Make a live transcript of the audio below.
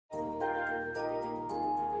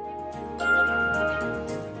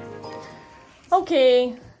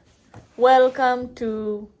Okay, welcome to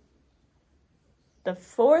the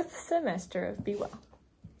 4th semester of Be Well.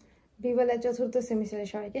 Be Well এর চতুর্থ সেমিস্টারে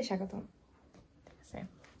সবাইকে স্বাগতম।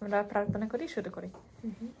 আমরা প্রার্থনা করি, শুরু করি।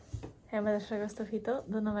 হে আমাদের স্বর্গস্থ পিতা,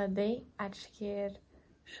 ধন্যবাদ দেই আজকের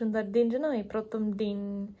সুন্দর দিন জন্য, এই প্রথম দিন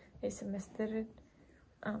এই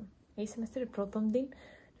সেমিস্টারের প্রথম দিন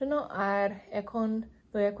জন্য। আর এখন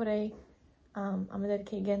দয়া করে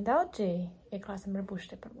আমাদেরকে জ্ঞান দাও যে এই ক্লাস আমরা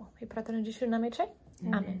বুঝতে পারবো। এই প্রার্থনা যিশুর নামে চাই,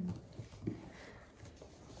 amen.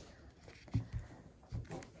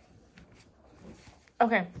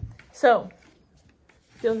 Okay, so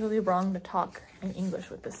it feels really wrong to talk in English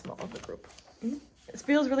with this small of a group. It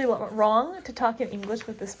feels really wrong to talk in English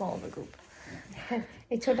with this small of a group.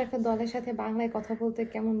 এই ছোট একটা দলের সাথে বাংলায় কথা বলতে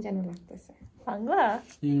কেমন যেন লাগতেছে। বাংলা?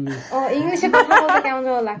 ইংলিশে কথা বলতে কেমন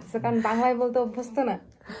যেন লাগতেছে, কারণ বাংলায় বলতে অভ্যস্ত না।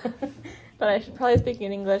 But I should probably speak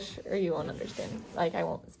in English or you won't understand. Like I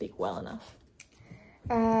won't speak well enough.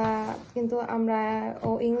 কিন্তু আমরা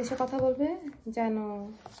ইংলিশে কথা বলবে যেন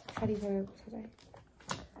সঠিকভাবে বোঝা যায়।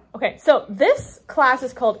 Okay, so this class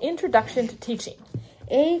is called Introduction to Teaching.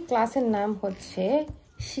 এই ক্লাসের নাম হচ্ছে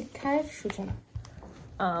শিক্ষার সূচনা।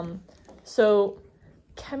 So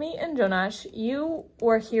Kemi and Jonash, you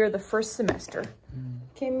were here the first semester.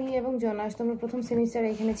 কেমি এবং জোনাস, তোমরা প্রথম সেমিস্টারে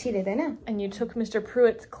এখানে ছিলে, তাই না? And you took Mr.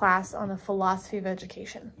 Pruitt's class on the philosophy of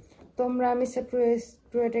education. তোমরা মিস্টার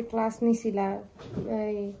প্রুয়েটের ক্লাস নিছিলা,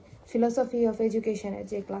 এই ফিলোসফি অফ এডুকেশনের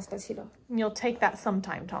যে ক্লাসটা ছিল। You'll take that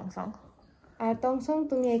sometime, Tongsong. আর টংসং,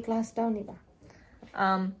 তুমি এই ক্লাসটাও নিবা।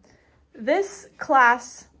 This class,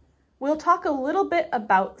 we'll talk a little bit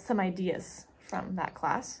about some ideas from that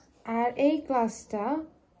class. আর এই ক্লাসটা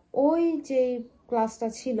ওই যে ক্লাসটা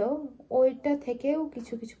ছিল ওইটা থেকেও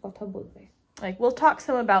কিছু কিছু কথা বলবে। Like we'll talk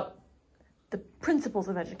some about the principles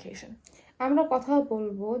of education. আমরা কথা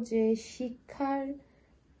বলবো যে শিক্ষার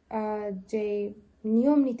যে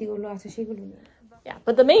নিয়ম নীতিগুলো আছে সেগুলো নিয়ে। Yeah,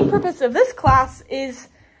 but the main purpose of this class is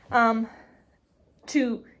to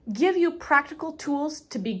give you practical tools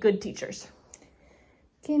to be good teachers.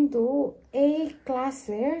 কিন্তু এই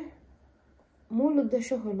ক্লাসের মূল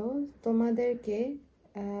উদ্দেশ্য হলো তোমাদেরকে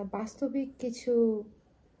বাস্তবিক কিছু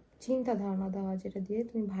চিন্তা ধারণা দেওয়া, যেটা দিয়ে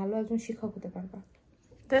তুমি ভালো একজন শিক্ষক হতে পারবা।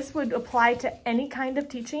 This would apply to any kind of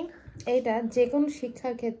teaching. এটা যে কোনো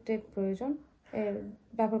শিক্ষার ক্ষেত্রে প্রয়োজন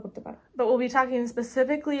ব্যবহার করতে পারো। But we'll be talking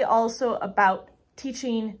specifically also about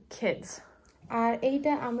teaching kids. আর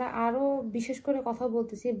এইটা আমরা আরো বিশেষ করে কথা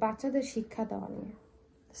বলতেছি বাচ্চাদের শিক্ষা দেওয়া নিয়ে।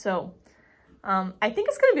 So I think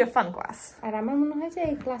it's going to be a fun class. আর আমার মনে হয় যে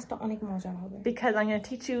এই ক্লাসটা অনেক মজার হবে। Because I'm going to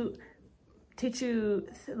teach you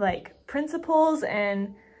like principles and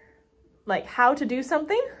like how to do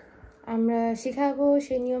something. আমরা শেখাবো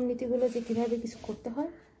সেই নিয়ম নীতিগুলো যে কিভাবে কিছু করতে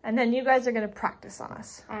হয়। And then you guys are going to practice on us.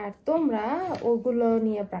 আর তোমরা ওগুলো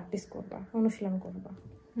নিয়ে প্র্যাকটিস করবা, অনুশীলন করবা।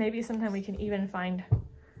 Maybe sometime we can even find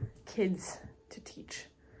kids to teach.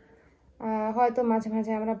 হয়তো মাঝে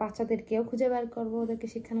মাঝে আমরা বাচ্চাদেরকেও খুঁজে বের করব ওদেরকে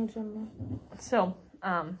শেখানোর জন্য। So,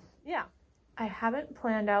 yeah, I haven't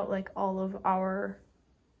planned out like all of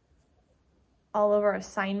our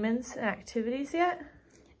assignments and activities yet.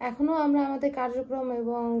 এখনো আমরা আমাদের কার্যক্রম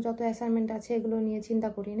এবং যত অ্যাসাইনমেন্ট আছে এগুলো নিয়ে চিন্তা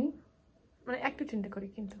করিনি। মানে একটু চিন্তা করি,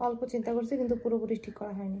 কিন্তু অল্প চিন্তা করছি, কিন্তু পুরোপুরি ঠিক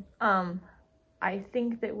করা হয়নি। I think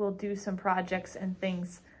that we'll do some projects and things,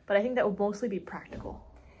 but I think that will mostly be practical.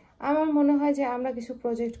 আমার মনে হয় যে আমরা কিছু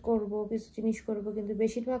প্রজেক্ট করব, কিছু জিনিস করব, কিন্তু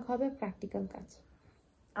বেশিরভাগ হবে প্র্যাকটিক্যাল কাজ।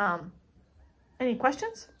 Any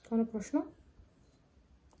questions? কোনো প্রশ্ন?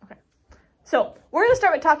 Okay. So, we're going to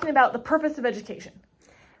start by talking about the purpose of education.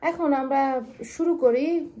 এখন আমরা শুরু করি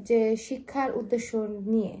যে শিক্ষার উদ্দেশ্য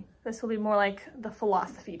নিয়ে। This will be more like the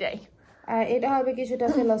philosophy day. এটা হবে কিছুটা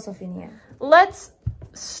ফিলসফি নিয়ে। Let's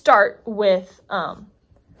start with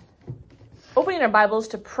opening our Bibles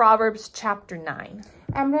to Proverbs chapter 9.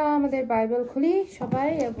 আমরা আমাদের বাইবেল খুলি সবাই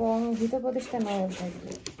এবং হিতোপদেশটা 9 অধ্যায়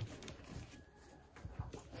খুলি।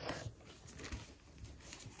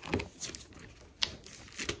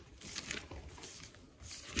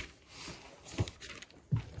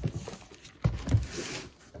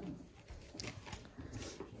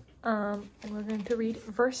 We're going to read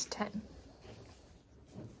verse 10.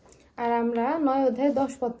 আর আমরা 9 অধ্যায়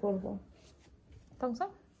 10 পদ পড়ব।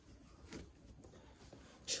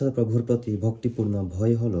 সদাপ্রভুর প্রতি ভক্তিপূর্ণ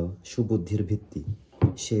ভয় হলো সুবুদ্ধির ভিত্তি।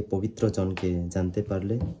 সে পবিত্র জনকে জানতে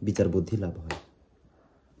পারলে বিচার বুদ্ধি লাভ হয়।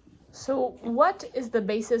 So what is the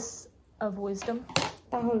basis of wisdom?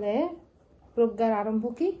 তাহলে প্রজ্ঞার আরম্ভ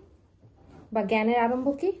কি বা জ্ঞানের আরম্ভ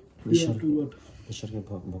কি? ঈশ্বরকে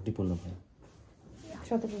ভক্তিপূর্ণ ভয়।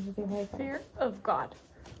 সদাপ্রভুকে ভয় করা। Fear of God.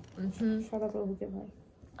 সদাপ্রভুকে ভয়।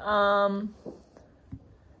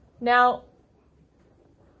 Now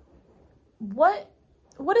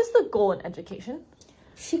what is the goal in education?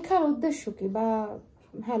 শিক্ষার উদ্দেশ্য কি বা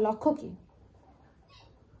হ্যাঁ লক্ষ্য কি?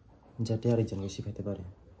 যাতে আরেকজনকে শেখাতে পারে।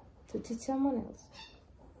 To teach someone else.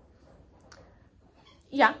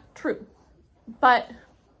 Yeah, true. But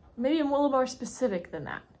maybe a little more specific than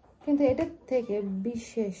that. কিন্তু এটা থেকে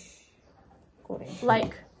বিশেষ করে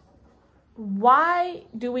Like, why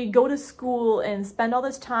do we go to school and spend all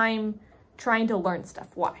this time trying to learn stuff?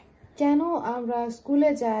 Why? কেন আমরা স্কুলে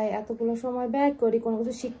যাই এতগুলো সময় ব্যয় করি কোনো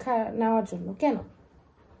কিছু শিক্ষা নেওয়ার জন্য? কেন?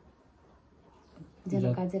 যেন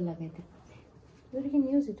কাজে লাগাইতে পারে। You can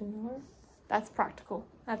use it, you know? That's practical.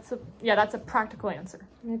 That's a practical answer.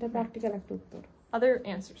 এটা প্র্যাকটিক্যাল একটা উত্তর। Other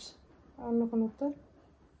answers? অন্য কোন উত্তর?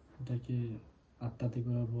 এটা কি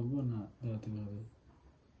আত্মাত্মিকভাবে বলবো না দেহাত্মিকভাবে?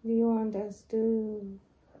 Do you want us to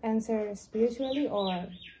answer spiritually or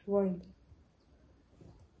worldly?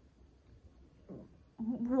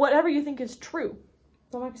 Whatever you think is true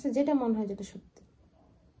তোমার কাছে যেটা মনে হয় যেটা সত্যি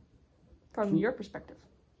from your perspective.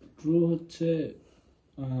 ট্রু হচ্ছে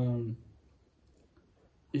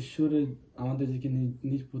ঈশ্বরের আমাদেরকে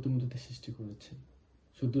নিজ প্রতিমূর্তিতে সৃষ্টি করেছে।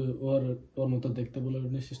 শুধু ওর মতো দেখতে বলে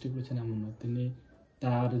সৃষ্টি করেছেন এমন না।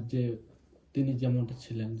 তিনি যেমনটা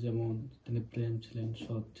ছিলেন, যেমন তিনি প্রেম ছিলেন,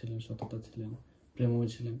 সৎ ছিলেন, সততা ছিলেন, প্রেমময়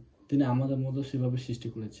ছিলেন, তিনি আমাদের মধ্যে সেভাবে সৃষ্টি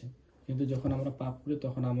করেছে। কিন্তু যখন আমরা পাপ করি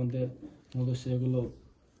তখন আমাদের মধ্যে সেগুলো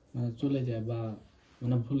চলে যায় বা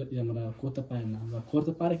ভুলে আমরা করতে পারি না, বা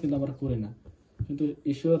করতে পারি কিন্তু আমরা করি না। কিন্তু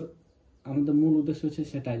ঈশ্বর আমাদের মূল উদ্দেশ্য হচ্ছে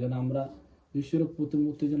সেটাই, যেন আমরা ঈশ্বরের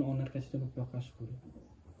প্রতিমূর্তি যেন অন্যের কাছে যেন প্রকাশ করি।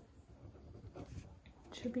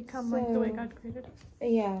 To become like the way God created us.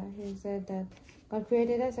 Yeah, he said that God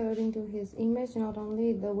created us according to his image, not only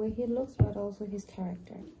the way he looks but also his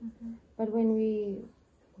character. But when we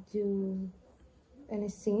do any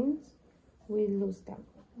sins, we lose them.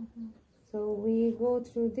 So we go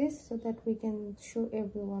through this so that we can show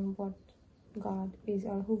everyone what God is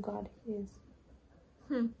or who God is.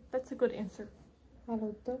 That's a good answer. ভালো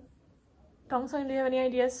উত্তর। Dong-sung, do you have any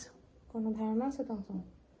ideas? কোনো ধারণা আছে তখন?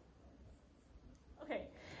 Okay.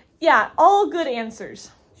 Yeah, all good answers.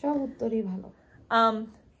 সব উত্তরই ভালো।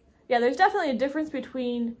 Yeah, there's definitely a difference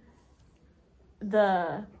between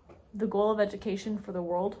the goal of education for the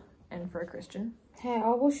world and for a Christian. হ্যাঁ,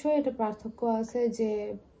 অবশ্যই এটা পার্থক্য আছে যে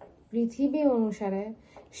পৃথিবী অনুসারে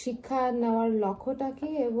শিক্ষা নেওয়ার লক্ষ্যটা কি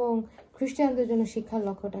এবং খ্রিস্টানদের জন্য শিক্ষার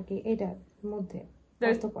লক্ষ্যটা কি, এটার মধ্যে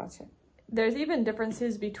পার্থক্য আছে। There's even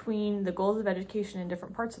differences between the goals of education in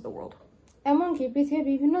different parts of the world. এমনকি পৃথিবীর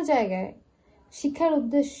বিভিন্ন জায়গায় শিক্ষার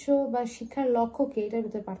উদ্দেশ্য বা শিক্ষার লক্ষ্য কি এটার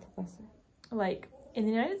ভিতরে পার্থক্য আছে। Like in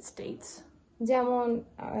the United States, যেমন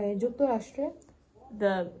যুক্তরাষ্ট্রে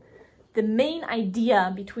the main idea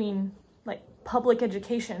between like public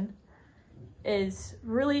education is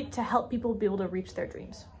really to help people be able to reach their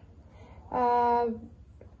dreams.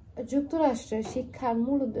 যুক্তরাষ্ট্রে শিক্ষার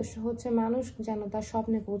মূল উদ্দেশ্য হচ্ছে মানুষ যেন তার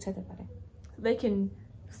স্বপ্নে পৌঁছাতে পারে। They can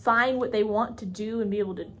find what they want to do and be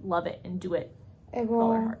able to love it and do it. এবং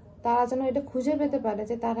তারা যেন এটা খুঁজে পেতে পারে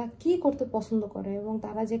যে তারা কি করতে পছন্দ করে এবং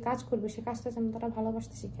তারা যে কাজ করবে সে কাজটা যেন তারা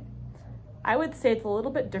ভালোবাসতে শিখে। I would say it's a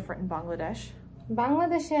little bit different in Bangladesh.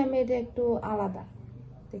 বাংলাদেশে আমি এটা একটু আলাদা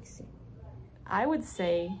দেখছি। I would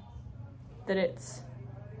say that it's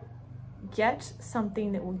get something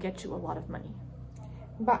that will get you a lot of money.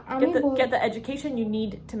 বা আমি Get the education you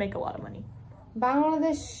need to make a lot of money.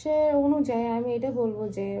 বাংলাদেশের অনুযায়ী আমি এটা বলবো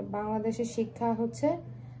যে বাংলাদেশের শিক্ষা হচ্ছে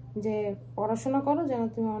যে পড়াশোনা করো যেন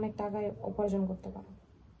তুমি অনেক টাকা উপার্জন করতে পারো।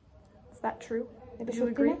 Is that true? এটা Do you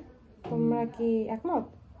সত্যি agree? না? তোমরা কি একমত?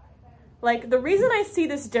 Like the reason I see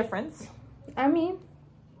this difference আমি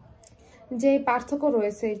যে পার্থক্য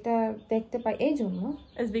রয়েছে এটা দেখতে পাই এই জন্য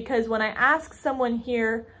is because when I ask someone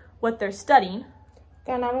here what they're studying,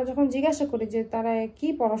 কারণ আমরা যখন জিজ্ঞাসা করি যে তারা কি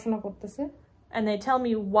পড়াশোনা করতেছে and they tell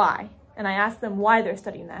me why, and I ask them why they're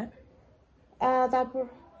studying that. তারপর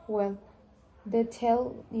they tell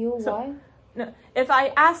you why. No, if I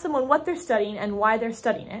ask someone what they're studying and why they're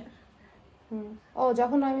studying it,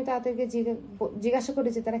 যখন আমি তাদেরকে জিজ্ঞাসা করি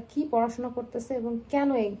যে তারা কি পড়াশোনা করতেছে এবং কেন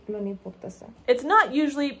এগুলো নিয়ে পড়তেছে, it's not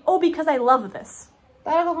usually because I love this.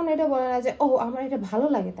 তারা কখনো এটা বলে না যে আমার এটা ভালো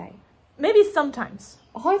লাগে তাই। Maybe sometimes.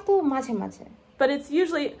 হয়তো মাঝে মাঝে। But it's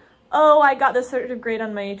usually I got this sort of grade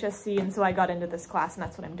on my HSC and so I got into this class and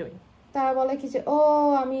that's what I'm doing. তারা বলে কি যে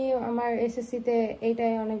আমি আমার এসএসসি তে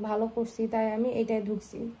এইটাই অনেক ভালো করছি তাই আমি এইটাই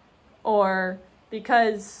ঢুকছি। Or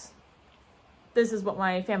because this is what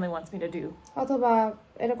my family wants me to do. অথবা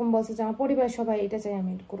এরকম বলছে যে আমার পরিবারের সবাই এটা চাই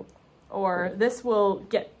আমি এটা করব। Or this will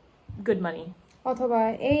get good money. অথবা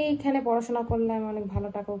এইখানে পড়াশোনা করলে আমি অনেক ভালো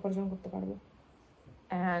টাকা উপার্জন করতে পারবো।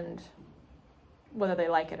 And whether they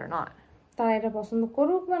like it or not. তারা এটা পছন্দ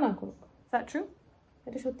করুক বা না করুক। Is that true?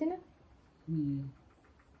 এটা সত্যি না?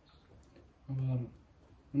 আবার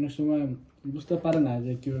অনেক সময় বুঝতে পারে না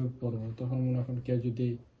যে কিভাবে পড়বো, তখন মনে করেন কেউ যদি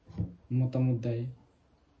মতামত দেয়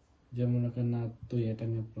যে মনে করেন না তুই এটা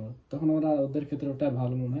নিয়ে পড়, তখন ওদের ক্ষেত্রে ওটাই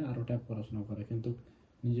ভালো মনে হয় আর ওটাই পড়াশোনা করে, কিন্তু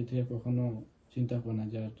নিজে থেকে কখনো চিন্তা করে না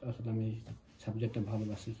যে আসলে আমি সাবজেক্টটা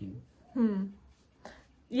ভালোবাসি কিনা।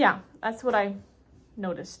 Yeah, that's what I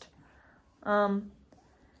noticed.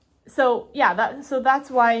 So yeah, that's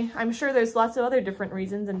why I'm sure there's lots of other different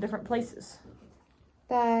reasons in different places.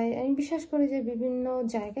 তাই আমি বিশ্বাস করি যে বিভিন্ন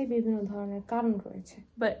জায়গায় বিভিন্ন ধরনের কারণ রয়েছে,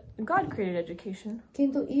 But God created education,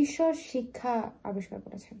 কিন্তু ঈশ্বর শিক্ষা আবিষ্কার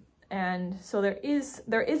করেছেন। and so there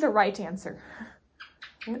is a right answer.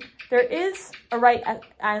 There is a right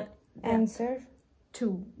answer to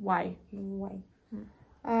why. Y.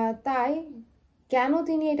 তাই কেন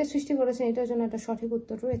তিনি এটা সৃষ্টি করেছেন এটার জন্য একটা সঠিক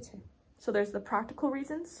উত্তর রয়েছে। So there's the practical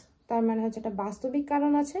reasons, তার মানে হচ্ছে একটা বাস্তবিক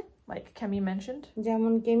কারণ আছে, like Kemi mentioned.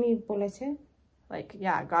 যেমন কেমি বলেছে, Like,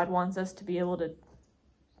 yeah, God wants us to be able to,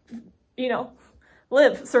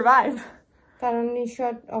 live, survive. কারণ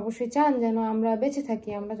ঈশ্বর অবশ্যই চান যেন আমরা বেঁচে থাকি,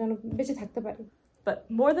 আমরা যেন বেঁচে থাকতে পারি। But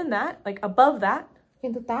more than that, like above that,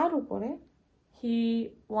 কিন্তু তার উপরে He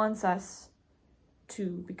wants us to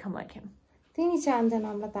become like Him. তিনি চান যেন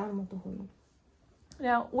আমরা তার মতো হই।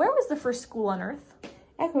 Now, where was the first school on earth?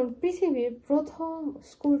 এখন পৃথিবীর প্রথম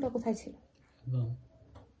স্কুলটা কোথায় ছিল? এবং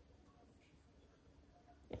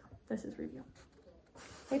Yeah, this is review.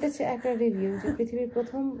 এটা হচ্ছে একটা রিভিউ যে পৃথিবীর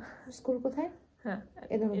প্রথম স্কুল কোথায়? Huh.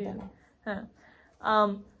 এদেন উদ্যানে। Huh.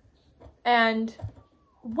 And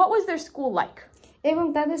what was their school like? এবং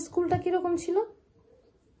তাদের স্কুলটা কিরকম ছিল?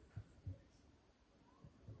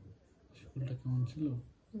 স্কুলটা কেমন ছিল?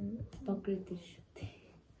 প্রকৃতির সাথে।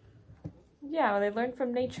 Yeah, they learned from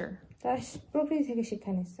nature. তারা প্রকৃতি থেকে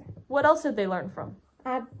শিক্ষা নিচ্ছে। What else did they learn from?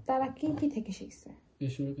 আর তারা কি কি থেকে শিখছে?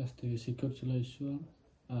 ঈশ্বরের কাছ থেকে, শিক্ষক ছিল ঈশ্বর,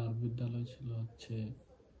 আর বিদ্যালয় ছিল হচ্ছে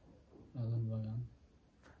আদম বাগান।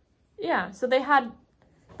 Yeah, so they had,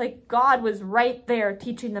 like, God was right there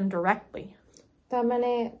teaching them directly. তার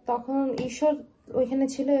মানে তখন ঈশ্বর ওইখানে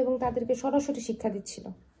ছিল এবং তাদেরকে সরাসরি শিক্ষা দিচ্ছিল।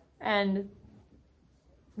 And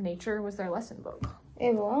nature was their lesson book.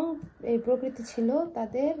 এবং এই প্রকৃতি ছিল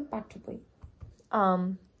তাদের পাঠ্য বই।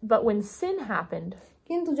 But when sin happened,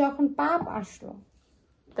 কিন্তু যখন পাপ আসলো,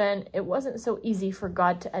 then it wasn't so easy for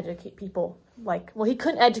God to educate people he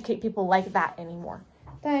couldn't educate people like that anymore.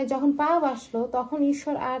 তাই যখন পাপ আসলো তখন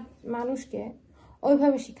ঈশ্বর আর মানুষকে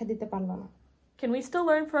ওইভাবে শিক্ষা দিতে পারলো না। Can we still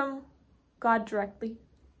learn from God directly?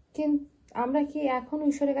 কিন্তু আমরা কি এখন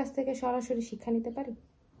ঈশ্বরের কাছ থেকে সরাসরি শিক্ষা নিতে পারি?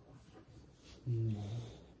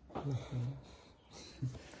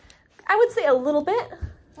 I would say a little bit.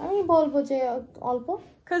 আমি বলবো যে অল্প,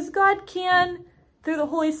 Because God can, through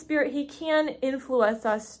the Holy Spirit, He can influence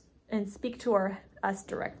us and speak to us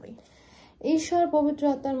directly. ঈশ্বর পবিত্র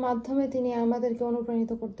আত্মার মাধ্যমে তিনি আমাদেরকে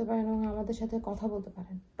অনুপ্রাণিত করতে পারেন এবং আমাদের সাথে কথা বলতে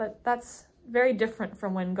পারেন। But that's very different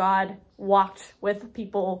from when God walked with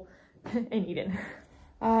people in Eden.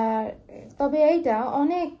 আর তবে এইটা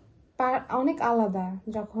অনেক আলাদা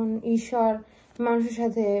যখন ঈশ্বর মানুষের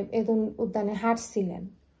সাথে এদেন উদ্যানে হাঁটছিলেন।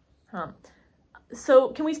 So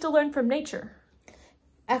can we still learn from nature?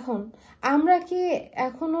 এখন আমরা কি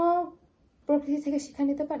এখনো প্রকৃতি থেকে শিক্ষা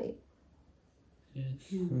নিতে পারি?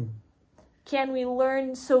 Can we learn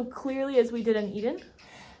so clearly as we did in Eden?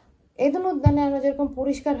 এদেন উদ্যানে আমরা যেরকম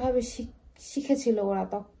পরিষ্কারভাবে শিখেছিল ওরা,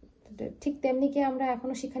 ঠিক তেমনি কি আমরা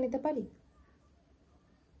এখনো শিক্ষা নিতে পারি?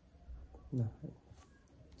 না,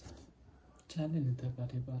 চাইলে নিতে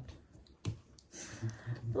পারি, but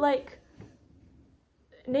Like,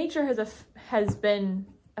 nature has been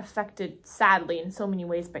affected sadly in so many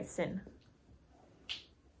ways by sin.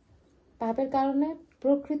 পাপের কারণে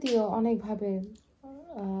প্রকৃতিও অনেকভাবে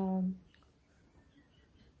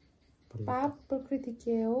পাপ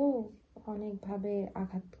প্রকৃতিকেও অনেকভাবে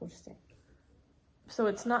আঘাত করছে। So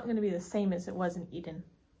it's not going to be the same as it was in Eden.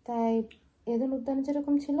 তাই এদেন উদ্যানে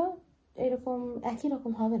যেরকম ছিল এরকম একই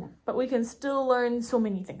রকম হবে না। But we can still learn so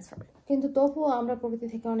many things from it. কিন্তু তবুও আমরা প্রকৃতি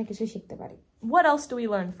থেকে অনেক কিছু শিখতে পারি। What else do we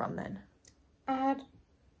learn from then? আর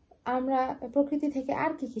আমরা প্রকৃতি থেকে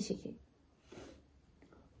আর কি কি শিখি?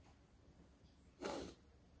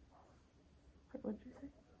 What did you say?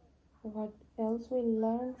 What else we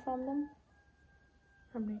learn from them?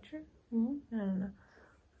 From nature? Hmm. No.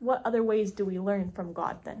 What other ways do we learn from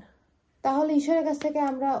God then? তাহলে ঈশ্বরের কাছ থেকে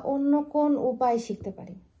আমরা অন্য কোন উপায় শিখতে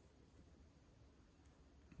পারি?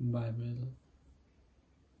 Bible.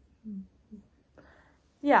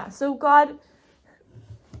 Yeah, so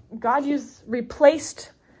God replaced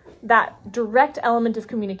that direct element of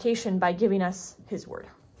communication by giving us His word.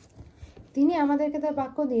 তিনি আমাদেরকে তার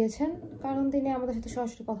বাক্য দিয়েছেন কারণ তিনি আমাদের সাথে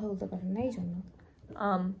সরাসরি কথা বলতে পারেন না, এই জন্য।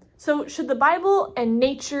 So should the Bible and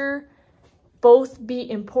nature both be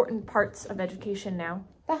important parts of education now?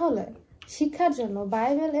 তাহলে শিক্ষার জন্য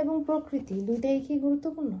বাইবেল এবং প্রকৃতি দুইটাই কি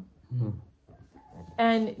গুরুত্বপূর্ণ?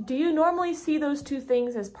 And do you normally see those two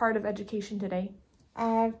things as part of education today?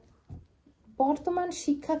 আর বর্তমান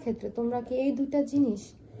শিক্ষা ক্ষেত্রে তোমরা কি এই দুইটা জিনিস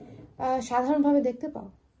সাধারণভাবে দেখতে পাও?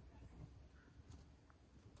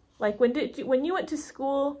 Like when you went to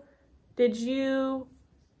school,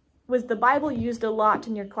 was the Bible used a lot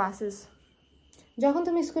in your classes? যখন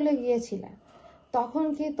তুমি স্কুলে গিয়েছিলে তখন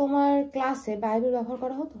কি তোমার ক্লাসে বাইবেল ব্যবহার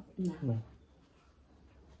করা হতো?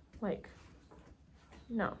 Like,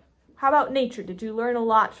 no. How about nature? Did you learn a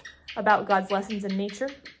lot about God's lessons in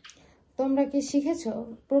nature? তোমরা কি শিখেছো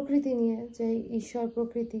প্রকৃতি নিয়ে, যে ঈশ্বর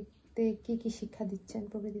প্রকৃতিতে কি কি শিক্ষা দিচ্ছেন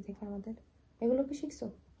প্রকৃতি থেকে আমাদের, এগুলো কি শিখছো?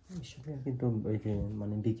 কিন্তু ওই যে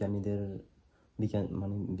মানে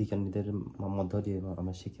বিজ্ঞানীদের মধ্য দিয়ে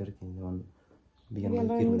আমরা শিখি আর কি, যেমন বিজ্ঞান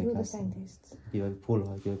কিভাবে ফুল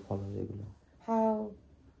হয়, কিভাবে ফল হয়, এগুলো how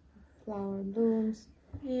flower blooms.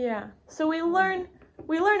 Yeah. So we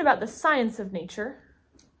learn about the science of nature.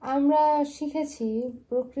 আমরা শিখেছি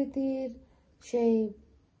প্রকৃতির সেই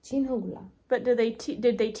চিহ্নগুলা। But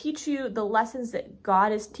did they teach you the lessons that God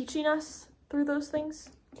is teaching us through those things?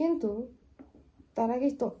 কিন্তু তার আগে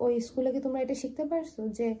তো ওই স্কুলে কি তোমরা এটা শিখতে পারছো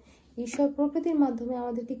যে ঈশ্বর প্রকৃতির মাধ্যমে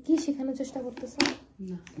আমাদেরকে কি শেখানোর চেষ্টা করতেছে?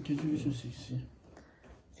 না, কিছু কিছু শিখছি।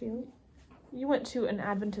 You went to an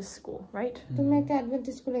Adventist school, right? তুমি একটা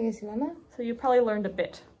অ্যাডভেন্টিস্ট স্কুলে গেছিলা না? So you probably learned a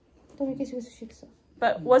bit. তুমি কিছু কিছু শিখছো।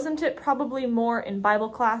 But wasn't it probably more in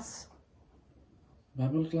Bible class?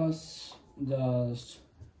 Bible class, just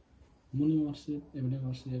morning worship, evening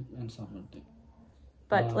worship, and Saturday.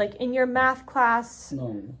 But like in your math class? No.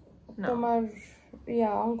 তোমার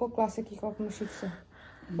অঙ্ক ক্লাসে কি কখনো শিখছো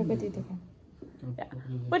প্রকৃতি থেকে? Yeah.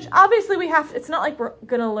 Which obviously we have. It's not like we're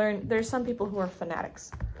gonna learn. There's some people who are fanatics.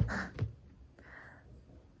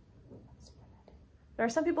 There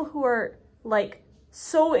are some people who are like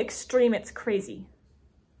so extreme it's crazy.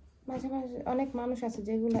 মাঝে মাঝে অনেক মানুষ আছে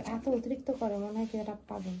যেগুলো এত অতিরিক্ত করে মনে হয় কি এটা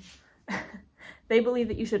পাবেন। They believe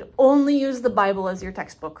that you should only use the Bible as your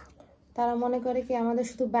textbook. তারা মনে করে কি আমাদের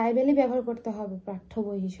শুধু বাইবেলই ব্যবহার করতে হবে পাঠ্য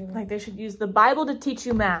বই হিসেবে। Like they should use the Bible to teach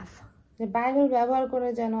you math. যে বাইবেল ব্যবহার করে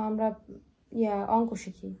যেন আমরা অঙ্ক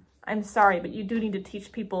শিখি। I'm sorry, but you do need to teach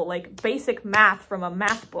people like basic math from a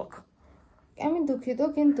math book. আমি দুঃখিত,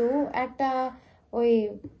 কিন্তু একটা ওই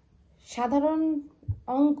সাধারণ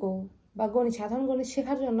অঙ্ক বা গণিত, সাধারণ গণিত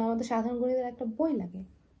শেখার জন্য আমাদের সাধারণ গণিতের একটা বই লাগে।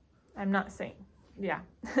 I'm not saying, yeah.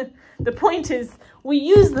 The point is we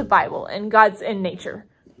use the Bible and God's in nature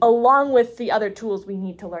along with the other tools we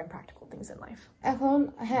need to learn practical things in life. এখন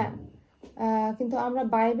কিন্তু আমরা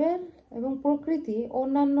বাইবেল এবং প্রকৃতি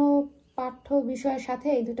অন্যান্য পাঠ্য বিষয়ের সাথে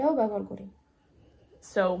এই দুটাও ব্যবহার করি।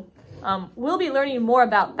 So we'll be learning more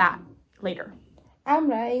about that later.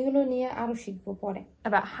 আমরা এগুলো নিয়ে আরো শিখবো পরে।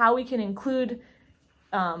 About how we can include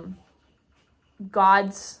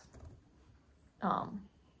God's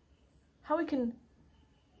how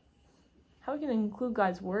we can include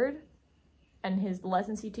God's word and his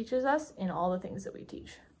lessons he teaches us in all the things that we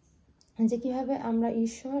teach. যে কিভাবে আমরা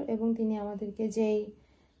ঈশ্বর এবং তিনি আমাদেরকে যেই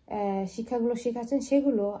শিক্ষাগুলো শেখাচ্ছেন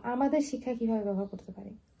সেগুলো আমাদের শিক্ষা কিভাবে ব্যবহার করতে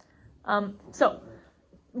পারি। So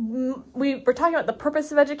we were talking about the purpose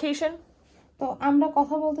of education. তো আমরা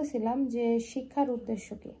কথা বলতেছিলাম যে শিক্ষার উদ্দেশ্য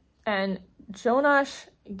কি। And Jonash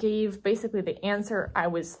gave basically the answer I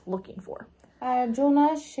was looking for. R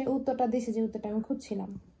Jonas সে উত্তরটা দিয়েছে যে উত্তরটা আমি খুঁজছিলাম।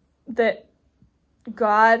 That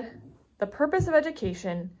God, the purpose of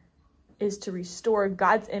education is to restore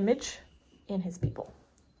God's image in his people.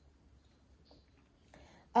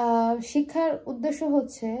 শিক্ষার উদ্দেশ্য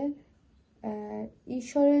হচ্ছে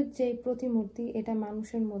ঈশ্বরের যে প্রতিমূর্তি এটা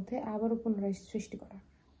মানুষের মধ্যে আবারও পুনরায় সৃষ্টি করা।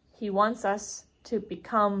 He wants us to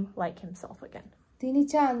become like himself again. তিনি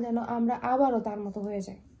চান যেন আমরা আবারও তার মতো হয়ে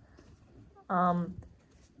যাই।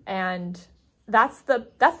 And that's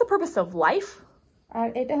the purpose of life. আর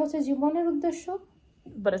এটা হচ্ছে জীবনের উদ্দেশ্য।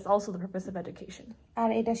 But it's also the purpose of education. আর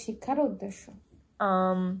এটা শিক্ষার উদ্দেশ্য।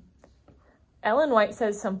 Ellen White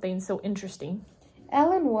says something so interesting.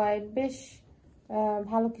 Ellen White বেশ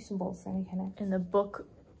ভালো কিছু বলছেন এখানে। In the book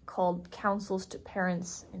called Counsels to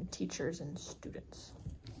Parents and Teachers and Students.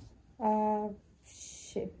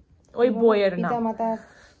 ওই বইয়ের নাম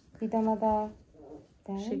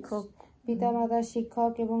পিতামাতা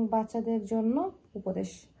শিক্ষক এবং বাচ্চাদের জন্য উপদেশ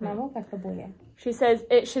নামক একটা বই। She says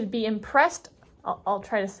it should be impressed. I'll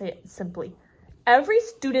try to say it simply. Every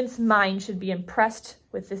student's mind should be impressed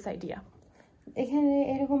with this idea. এখানে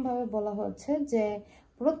এরকম ভাবে বলা হচ্ছে যে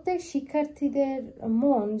প্রত্যেক শিক্ষার্থীদের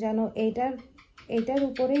মন যেন এটার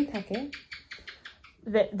উপরেই থাকে।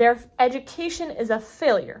 that their education is a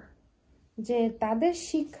failure যে তাদের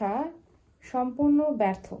শিক্ষা সম্পূর্ণ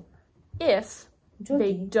ব্যর্থ if যদি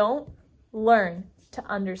they don't learn to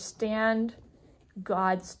understand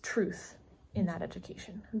God's truth in that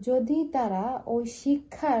education. যদি তারা ওই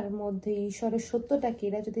শিক্ষার মধ্যে ঈশ্বরের সত্যটা কি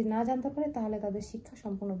এরা যদি না জানতে পারে তাহলে তাদের শিক্ষা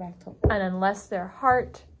সম্পূর্ণ ব্যর্থ And unless their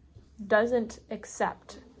heart doesn't accept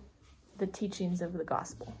the teachings of the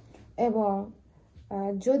gospel. এবং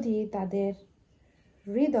যদি তাদের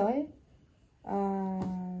হৃদয়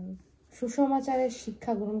সুসমাচারের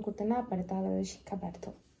শিক্ষা গ্রহণ করতে না পারে তাহলে তাদের শিক্ষা ব্যর্থ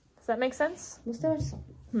Does that make sense? বুঝতে পারছো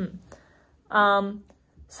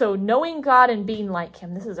So knowing God and being like him,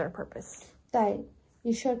 this is our purpose. তাই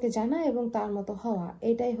ঈশ্বরকে জানা এবং তার মতো হওয়া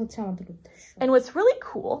এটাই হচ্ছে আমাদের উদ্দেশ্য And what's really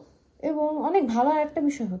cool এবং অনেক ভালো একটা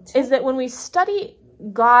বিষয় হচ্ছে is that when we study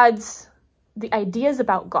the ideas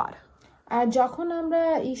about God, আর যখন আমরা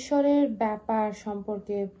ঈশ্বরের ব্যাপার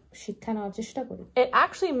সম্পর্কে শিক্ষা নেওয়ার চেষ্টা করি it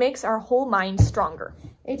actually makes our whole mind stronger.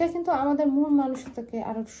 এটা কিন্তু আমাদের মূল মানসিকতাকে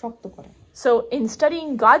আরো শক্ত করে So in studying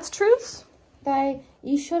God's truths, তাই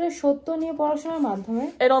ঈশ্বরের সত্য নিয়ে পড়াশোনার মাধ্যমে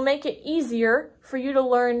it'll make it easier for you to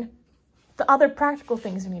learn the other practical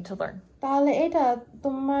things you need to learn. তাহলে এটা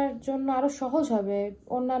তোমার জন্য আরো সহজ হবে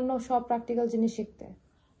অন্যান্য সব প্র্যাকটিক্যাল জিনিস শিখতে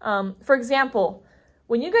For example,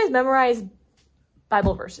 when you guys memorize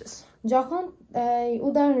Bible verses, যখন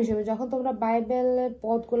উদাহরণ হিসেবে যখন তোমরা বাইবেলের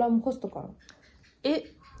পদগুলো মুখস্থ করো it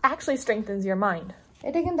actually strengthens your mind.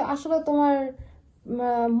 এটা কিন্তু আসলে তোমার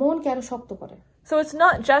মনকে আরো শক্ত করে So it's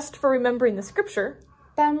not just for remembering the scripture.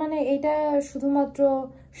 তার মানে এটা শুধুমাত্র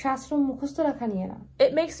শাস্ত্র মুখস্থ রাখা নিয়ে না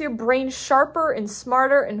It makes your brain sharper and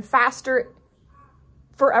smarter and faster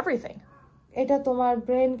for everything. এটা তোমার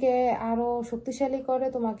ব্রেনকে আরো শক্তিশালী করে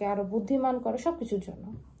তোমাকে আরো বুদ্ধিমান করে সবকিছুর জন্য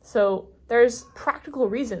So there's practical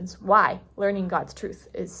reasons why learning God's truth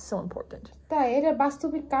is so important. তাই এটার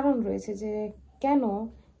বাস্তবিক কারণ রয়েছে যে কেন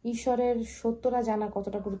ঈশ্বরের সত্যটা জানা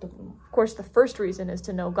কতটা গুরুত্বপূর্ণ Of course, the first reason is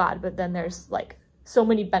to know God, but then there's like so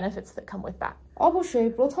many benefits that come with that. অবশ্যই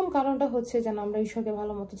প্রথম কারণটা হচ্ছে যেন আমরা ঈশ্বরকে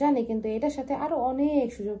ভালো মতো জানি কিন্তু এটার সাথে আরো অনেক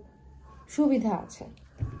সুবিধা আছে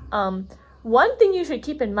One thing you should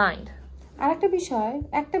keep in mind. আর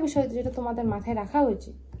একটা বিষয় যেটা তোমাদের মাথায় রাখা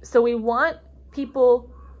উচিত So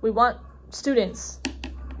we want students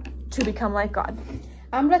to become like God.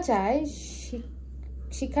 আমরা চাই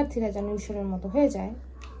শিক্ষার্থীরা যেন ঈশ্বরের মতো হয়ে যায়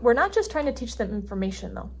We're not just trying to teach them information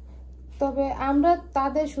though. তবে আমরা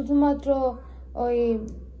তাদের শুধুমাত্র ওই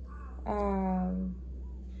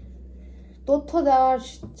তথ্য দেওয়ার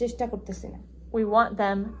চেষ্টা করতেছি না We want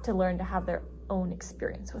them to learn to have their own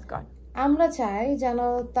experience with God. আমরা চাই যেন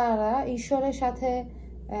তারা ঈশ্বরের সাথে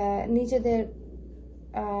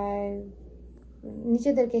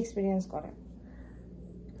নিজেদেরকে এক্সপেরিয়েন্স করে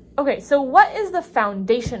Okay, so what is the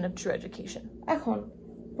foundation of true education? এখন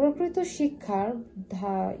প্রকৃত শিক্ষার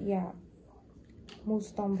মূল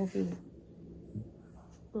স্তম্ভ কি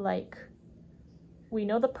Like, we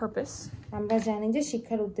know the purpose. আমরা জানি যে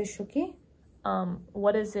শিক্ষার উদ্দেশ্য কি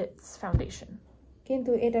What is its foundation?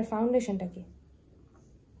 কিন্তু এটার ফাউন্ডেশনটা কি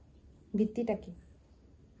ভিত্তিটা কি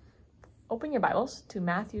Open your Bibles to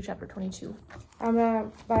Matthew chapter 22. আমরা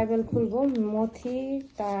বাইবেল খুলবো মথি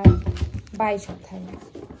তার 22 অধ্যায়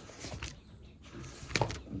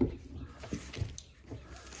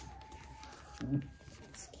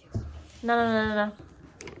No.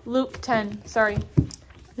 Luke 10. Sorry.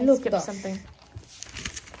 I Luke skipped 10. something.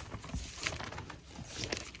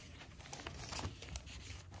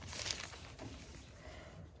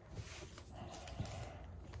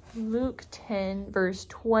 Luke 10, verse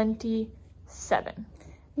 27.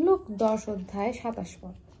 Look 10 অধ্যায় 27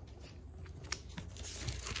 পদ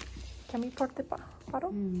Can we porte paro?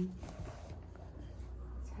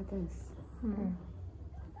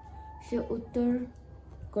 সে উত্তর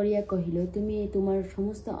করিয়া কহিল তুমি তোমার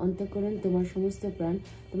সমস্ত অন্তঃকরণ তোমার সমস্ত প্রাণ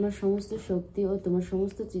তোমার সমস্ত শক্তি ও তোমার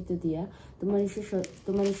সমস্ত চিত্ত দিয়া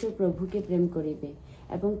তোমার ঈশ্বর প্রভুকে প্রেম করিবে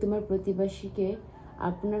এবং তোমার প্রতিবেশীকে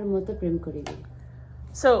আপনার মতো প্রেম করিবে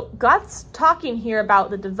So God's talking here about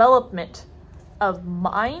the development of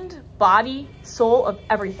mind, body, soul, of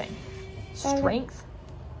everything. Strength.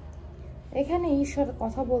 এখানে ঈশ্বর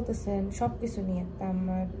কথা বলতেছেন সবকিছু নিয়ে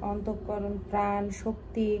আমার অন্তঃকরণ প্রাণ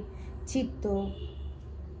শক্তি চিত্ত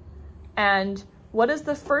And what's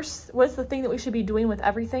the thing that we should be doing with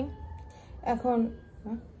everything? এখন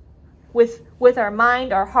With our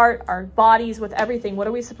mind, our heart, our bodies, with everything, what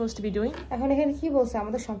are we supposed to be doing? এখন এখানে কি বলছে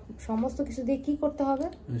আমাদের সমস্ত কিছু দিয়ে কি করতে হবে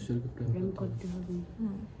প্রেম করতে হবে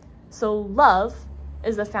So love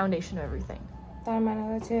is the foundation of everything. তার মানে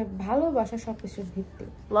হচ্ছে ভালোবাসা সবকিছুর ভিত্তি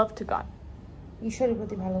Love to God. ঈশ্বরের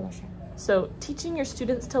প্রতি ভালোবাসা So teaching your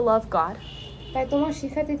students to love God তাই তোমার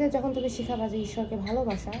শিক্ষার্থীদের যখন তুমি শিখাবা যে ঈশ্বরকে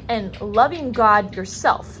ভালোবাসা and loving God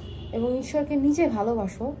yourself এবং ঈশ্বরকে নিজে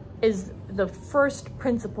ভালোবাসো, is the first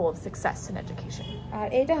principle of success in education. আর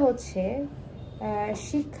এটা হচ্ছে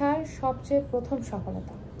শিক্ষার সবচেয়ে প্রথম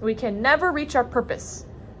সফলতা। We can never reach our purpose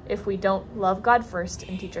if we don't love God first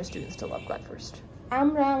and teach our students to love God first.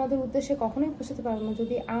 আমরা আমাদের উদ্দেশ্যে কখনোই পৌঁছাতে পারবো না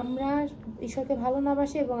যদি আমরা ঈশ্বরকে ভালো না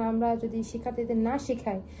বাসি এবং আমরা যদি শিক্ষার্থীদের না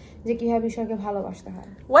শিখাই যে কিভাবে ঈশ্বরকে ভালোবাসতে হয়।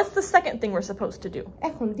 What's the second thing we're supposed to do?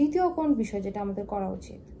 এখন দ্বিতীয় কোন বিষয় যেটা আমাদের করা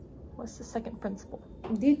উচিত? What's the second principle?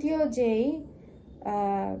 দ্বিতীয় যেই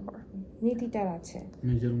নীতিটার আছে,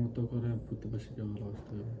 নিজের মতো করে প্রতিবেশীকে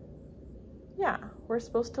ভালোবাসতে হবে। Yeah, we're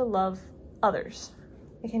supposed to love others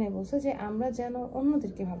এখানে বলছে যে আমরা যেন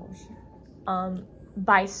অন্যদেরকে ভালোবাসি,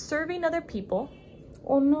 by serving other people.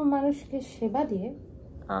 অন্য মানুষকে সেবা দিয়ে।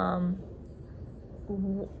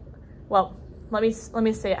 Well, let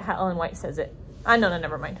me say it how Ellen White says it. No,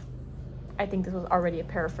 never mind. I think this was already a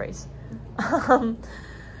paraphrase.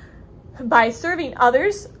 By serving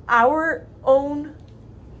others, our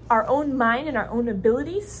own mind and our own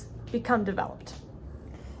abilities become developed.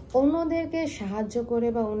 অন্যদেরকে সাহায্য করে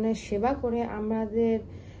বা অন্যের সেবা করে আমাদের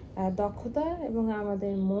দক্ষতা এবং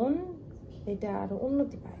আমাদের মন এটা আরো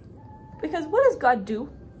উন্নতি পায়। Because what does God do?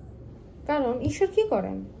 কারণ ঈশ্বর কি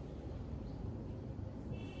করেন?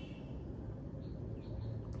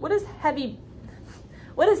 What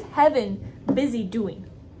is heaven busy doing?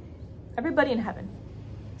 Everybody in heaven.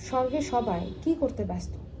 স্বর্গে সবাই কি করতে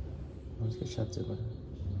ব্যস্ত? মানুষকে সাহায্য করে।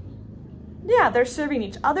 Yeah, they're serving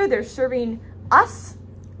each other. They're serving us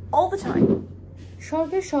all the time.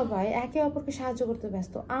 স্বর্গের সবাই একে অপরকে সাহায্য করতে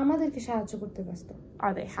ব্যস্ত, আমাদেরকে সাহায্য করতে ব্যস্ত।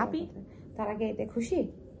 Are they happy? তারা কি এতে খুশি?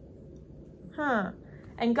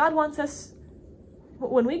 And God wants us,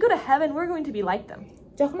 when we go to heaven, we're going to be like them.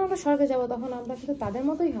 যখন আমরা স্বর্গে যাব তখন আমরা কিন্তু তাদের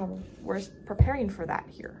মতোই হব। We're preparing for that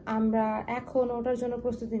here. আমরা এখন ওটার জন্য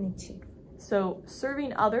প্রস্তুতি নিচ্ছি। So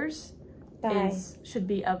serving others should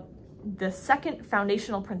be the second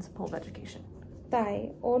foundational principle of education. তাই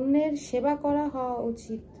অন্যের সেবা করা হওয়া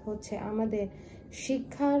উচিত হচ্ছে আমাদের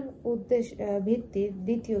শিক্ষার ভিত্তির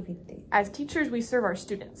দ্বিতীয় ভিত্তি। As teachers, we serve our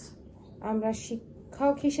students. আমরা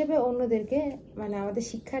শিক্ষক হিসেবে অন্যদেরকে মানে আমাদের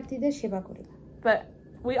শিক্ষার্থীদের সেবা করি। But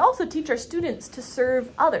we also teach our students to serve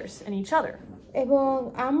others and each other. এবং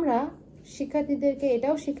আমরা শিক্ষার্থীদেরকে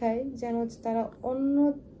এটাও শেখাই যেন তারা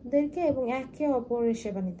অন্যদেরকে এবং একে অপরের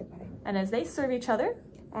সেবা নিতে পারে। And as they serve each other,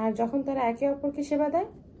 আর যখন তারা একে অপরকে সেবা দেয়,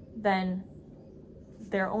 then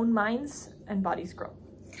their own minds and bodies grow.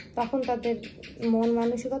 তখন তাদের মন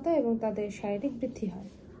মানসিকতা এবং তাদের শারীরিক বৃদ্ধি হয়।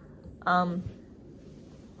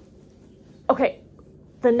 Okay,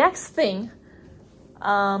 the next thing,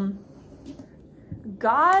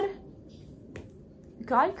 God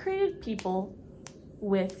created people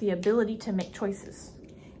with the ability to make choices.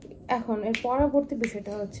 এখন এর পরবর্তী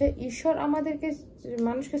বিষয়টা হচ্ছে ঈশ্বর আমাদেরকে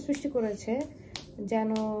মানুষকে সৃষ্টি করেছে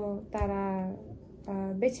যেন তারা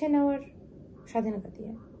বেছে নেওয়ার স্বাধীনতা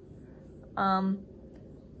দিয়ে।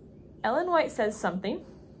 Ellen White says something.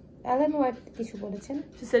 Ellen White কিছু বলেছেন।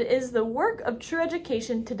 She said, "It is the work of true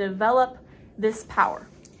education to develop this power."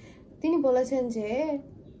 তিনি বলেছেন যে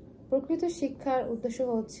প্রকৃত শিক্ষার উদ্দেশ্য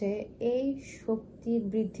হচ্ছে এই শক্তির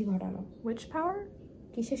বৃদ্ধি ঘটানো। Which power?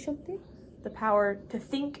 কিসের শক্তি? The power to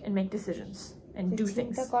think and make decisions and do things.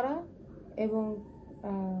 চিন্তা করা এবং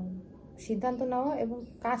সিদ্ধান্ত নেওয়া এবং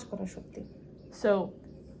কাজ করার শক্তি। So,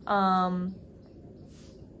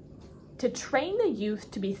 to train the youth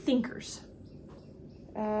to be thinkers.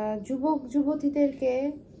 যুবক যুবতীদেরকে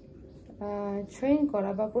ট্রেন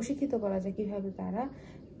করা বা প্রশিক্ষিত করা যায় কিভাবে তারা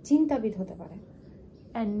চিন্তাবিদ হতে পারে।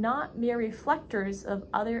 And not mere reflectors of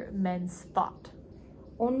other men's thought.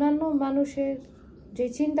 অন্যান্য মানুষের যে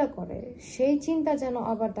চিন্তা করে সেই চিন্তা যেন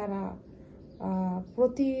আবার তারা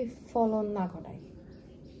প্রতিফলন না ঘটায়।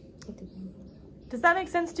 Does that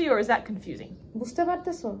make sense to you, or is that confusing? বুঝতে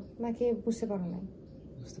পারতেছো নাকি বুঝতে পারো না?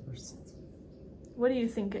 বুঝতে পারছি। What do you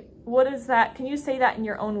think? What is that? Can you say that in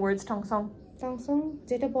your own words, Tong Song? টংসং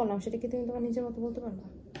যেটা বললাম সেটা কি তুমি তোমার নিজের মতো বলতে পারবা?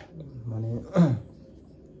 মানে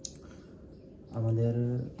আমাদের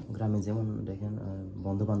গ্রামে যেমন দেখেন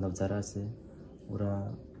বন্ধু বান্ধব যারা আছে ওরা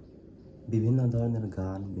বিভিন্ন ধরনের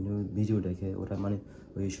গান ভিডিও দেখে, ওরা মানে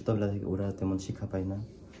ওই ছোটবেলা থেকে ওরা তেমন শিক্ষা পায় না।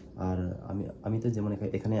 আর আমি তো যেমন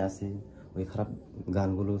এখানে আছি ওই খারাপ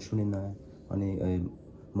গানগুলো শুনি না, মানে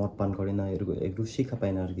মদ পান করে না, একটু শিক্ষা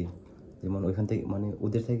পাই না আর কি। যেমন ওইখান থেকে মানে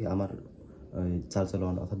ওদের থেকে আমার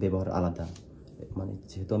চালচলন অর্থাৎ ব্যবহার আলাদা, মানে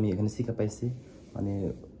যেহেতু আমি এখানে শিক্ষা পাইছি মানে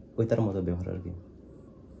ওইটার মতো ব্যবহার আর কি।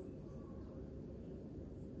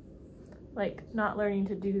 Like not learning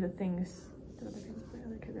to do the things that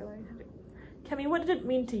other kids are learning to do. Kemi, what did it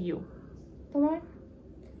mean to you? তোমার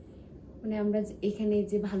মানে আমরা এখানে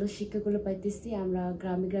যে ভালো শিক্ষাগুলো পাইতেছি আমরা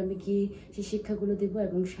গ্রামে গ্রামে গিয়ে সেই শিক্ষাগুলো দেব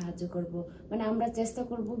এবং সাহায্য করব। মানে আমরা চেষ্টা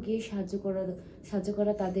করব গিয়ে সাহায্য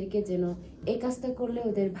করা তাদেরকে, যেন এই কাজটা করলে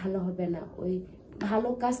ওদের ভালো হবে না, ওই ভালো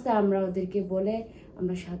কাজটা আমরা ওদেরকে বলে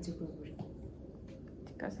আমরা সাহায্য করব।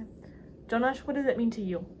 ঠিক আছে। Jonash, what does it mean to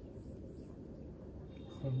you?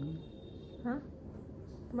 হ্যাঁ,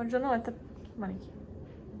 তোমার জন্য এটা মানে কি?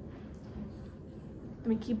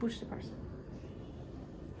 তুমি কি বুঝতে পারছো?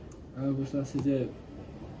 আমি বুঝতে পারছি যে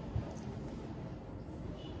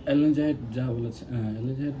এলেন জাহেদ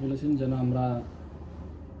বলেছেন যেন আমরা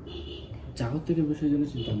জাগতিক বিষয়ের জন্য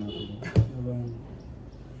চিন্তা না করি এবং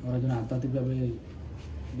আমরা যেন আধ্যাত্মিকভাবে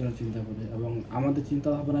যেন চিন্তা করি এবং আমাদের চিন্তা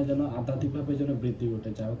ভাবনা যেন আধ্যাত্মিকভাবে যেন বৃদ্ধি ঘটে,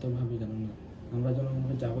 জাগতিকভাবে যেন না। আমরা যেন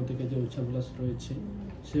আমাদের জাগতিকের যে উচ্ছাবিলাস রয়েছে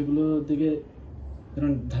সেগুলোর দিকে যেন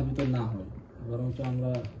ধাবিত না হয়, বরঞ্চ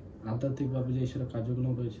আমরা আধ্যাত্মিকভাবে যে ঈশ্বরের কার্যক্রম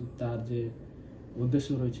রয়েছে তার যে উদ্দেশ্য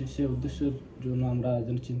রয়েছে সেই উদ্দেশ্যের জন্য আমরা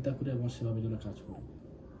যেন চিন্তা করি এবং সেভাবে যেন কাজ করি।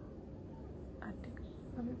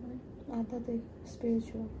 আধ্যাত্মিক,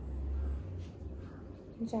 স্পিরিচুয়াল,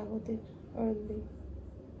 জাগতিক, earthly,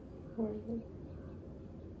 worldly.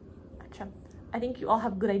 আচ্ছা, I think you all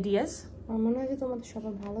have good ideas. আমার মনে হয় যে তোমাদের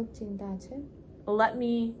সবার ভালো চিন্তা আছে। Let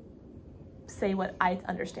me say what I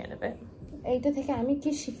understand of it. এইটা থেকে আমি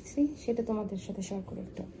কি শিখছি সেটা তোমাদের সাথে শেয়ার করি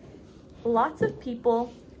একটু। Lots of people,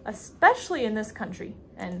 especially in this country,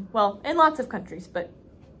 and well, in lots of countries, but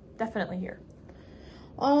definitely here.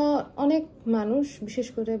 অনেক মানুষ, বিশেষ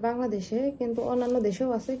করে বাংলাদেশে, কিন্তু অন্যান্য দেশেও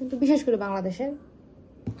আছে, কিন্তু বিশেষ করে বাংলাদেশে।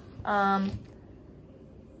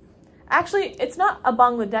 Actually, it's not a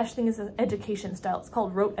Bangladesh thing, it's an education style. It's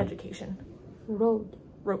called rote education.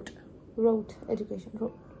 Rote education.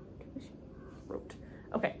 Rote.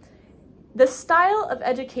 Okay. The style of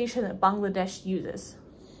education that Bangladesh uses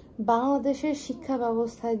বাংলাদেশের শিক্ষা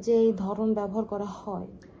ব্যবস্থায় যে ধরন ব্যবহার করা হয়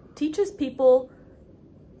teaches people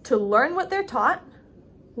to learn what they're taught,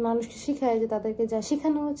 মানুষকে শেখায় যে তাদেরকে যা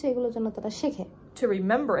শেখানো হচ্ছে এগুলো যেন তারা শেখে, to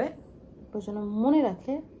remember it, এগুলো যেন মনে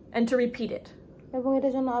রাখে, and to repeat it. এবং এটা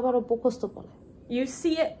যেন আবারও মুখস্থ করে। You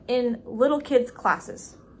see it in little kids' classes.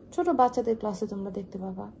 ছোট বাচ্চাদের ক্লাসে তোমরা দেখতে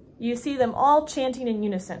পাবা, You see them all chanting in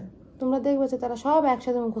unison. তোমরা দেখবে যে তারা সব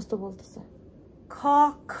একসাথে মুখস্থ বলতেছে, Ka,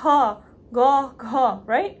 ka, ga, ga,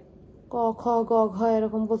 right? ক খ গ ঘ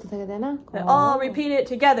এরকম বলতে থাকে, তাই না? They all repeat it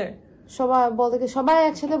together. সবাই বলতে কি সবাই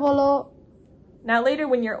একসাথে বলো। Now later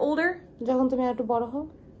when you're older, যখন তুমি একটু বড় হও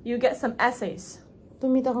you get some essays.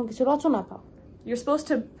 তুমি তখন কিছু রচনা পাও, You're supposed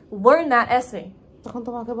to learn that essay. তখন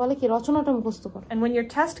তোমাকে বলে কি রচনাটা মুখস্থ করো, And when your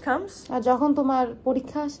test comes, আর যখন তোমার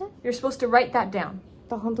পরীক্ষা আসে you're supposed to write that down.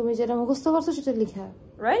 তখন তুমি যেটা মুখস্থ করছো সেটা লিখা,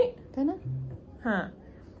 Right? তাই না? Huh.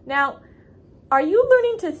 Now, are you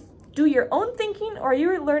learning to do your own thinking, or are you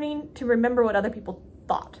learning to remember what other people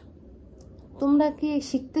thought? তোমরা কি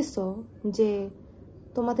শিখতেছো যে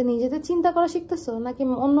তোমাদের নিজেদের চিন্তা করা শিখতেছো, নাকি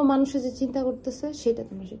অন্য মানুষের যে চিন্তা করতেছে সেটা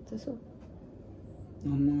তোমরা শিখতেছো?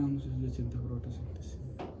 অন্য মানুষের যে চিন্তা করা ওটা শিখতেছি।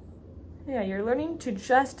 Yeah, you're learning to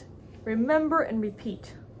just remember and repeat.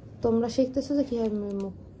 তোমরা শিখতেছো যে কিভাবে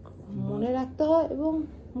মনে রাখতে হয় এবং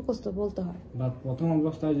মুখস্থ বলতে হয়। বা প্রথম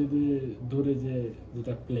অবস্থায় যদি ধরে যে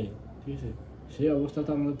যেটা প্লে, ঠিক আছে, সেই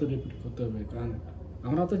অবস্থাটা আমাদের তো রিপিট করতে হবে, কারণ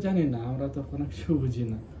আমরা তো জানি না, আমরা তো কোনো কিছু বুঝি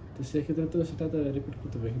না, তো সেক্ষেত্রে তো সেটা তো রিপিট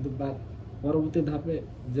করতে হবে, কিন্তু পরবর্তী ধাপে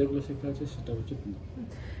যেগুলো শেখা হচ্ছে সেটা উচিত না।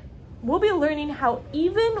 We'll be learning how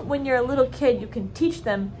even when you're a little kid, you can teach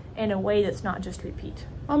them in a way that's not just repeat.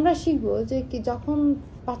 আমরা শিখবো যে কি যখন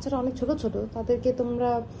বাচ্চারা অনেক ছোট ছোট তাদেরকে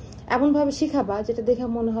তোমরা এমনভাবে শেখাবা যেটা দেখে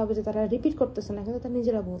মনে হবে যে তারা রিপিট করতেছে না, কিন্তু তারা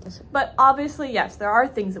নিজেরা বলতেছে। But obviously, yes, there are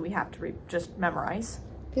things that we have to just memorize.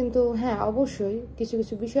 কিন্তু হ্যাঁ, অবশ্যই কিছু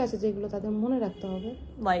কিছু বিষয় আছে যেগুলো তাদের মনে রাখতে হবে,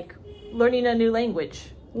 Like learning a new language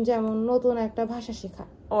যেমন নতুন একটা ভাষা শেখা,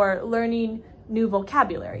 or learning new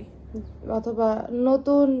vocabulary. অথবা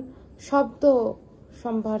নতুন শব্দ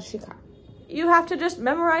সম্ভার শেখা। You have to just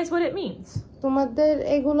memorize what it means. তোমাদের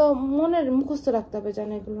এগুলো মুখস্থ রাখতে হবে, যেন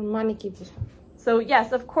এগুলোর মানে কি বোঝা। So yes,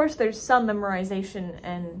 of course, there's some memorization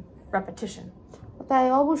and repetition. তাই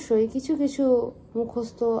অবশ্যই কিছু কিছু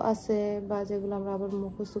মুখস্থ আছে, বা যেগুলো আমরা আবার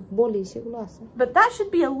মুখস্থ বলি সেগুলো আছে, But that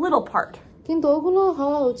should be a little part. কিন্তু ওগুলো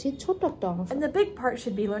হওয়া উচিত ছোট্ট একটা অংশ, And the big part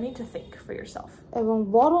should be learning to think for yourself. এবং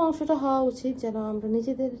বড় অংশটা হওয়া উচিত যেন আমরা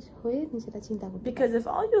নিজেদের হয়ে নিজেরা চিন্তা করি। Because if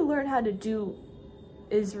all you learn how to do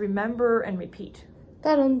is remember and repeat,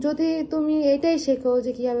 কারণ যদি তুমি এটাই শেখো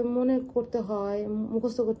যে কিভাবে মনে করতে হয়,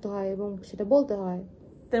 মুখস্থ করতে হয় এবং সেটা বলতে হয়,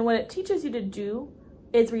 then what it teaches you to do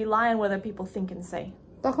is rely on what other people think and say.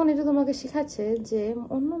 তখন এটা তোমাকে শেখাচ্ছে যে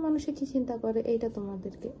অন্য মানুষে কি চিন্তা করে, এইটা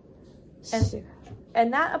তোমাদেরকে শেখায়। And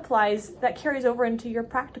that carries over into your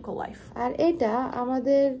practical life. আর এটা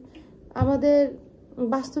আমাদের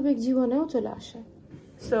বাস্তবিক জীবনেও চলে আসে।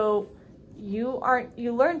 So you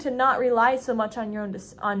learn to not rely so much on your own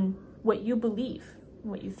on what you believe,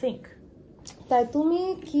 what you think. তাই তুমি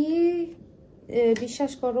কি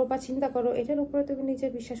বিশ্বাস করো বা চিন্তা করো এটার উপরে তুমি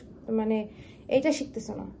নিজের বিশ্বাস মানে এটা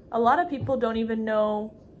শিখতেছো না। A lot of people don't even know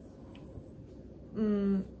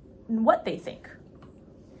what they think.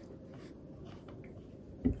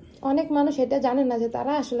 অনেক মানুষ এটা জানে না যে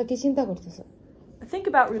তারা আসলে কি চিন্তা করতেছে। Think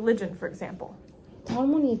about religion, for example.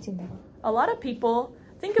 ধর্ম নিয়ে চিন্তা করো। A lot of people,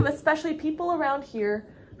 think of especially people around here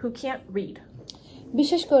who can't read.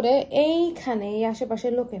 বিশেষ করে এইখানে এই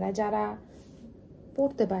আশেপাশের লোকেরা যারা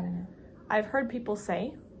পড়তে পারে না। I've heard people say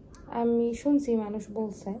আমি শুনছি মানুষ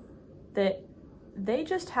বলছে that they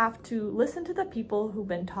just have to listen to the people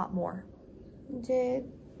who've been taught more. যে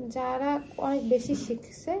যারা অনেক বেশি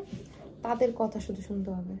শিখছে তাদের কথা শুধু শুনতে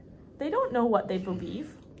হবে। They don't know what they believe.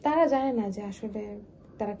 তারা জানে না যে আসলে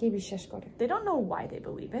তারা কি বিশ্বাস করে। They don't know why they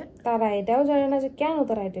believe it. তারা এটাও জানে না যে কেন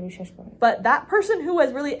তারা এটা বিশ্বাস করে। But that person who was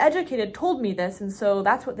really educated told me this, and so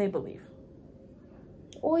that's what they believe.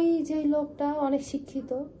 ওই যে লোকটা অনেক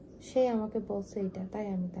শিক্ষিত সে আমাকে বলছে এটা, তাই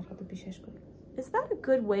আমি তার কথা বিশ্বাস করি। Is that a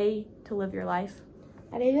good way to live your life?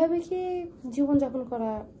 আর এইভাবে কি জীবনযাপন করা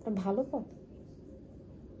একটা ভালো পথ?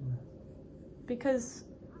 Because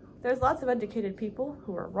there's lots of educated people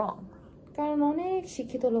who are wrong. কারণ অনেক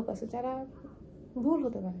শিক্ষিত লোক আছে যারা ভুল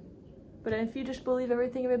হতে পারে। But if you just believe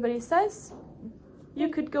everything everybody says, you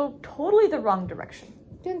could go totally the wrong direction.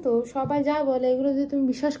 কিন্তু সবাই যা বলে এগুলো যদি তুমি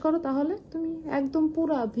বিশ্বাস করো তাহলে তুমি একদম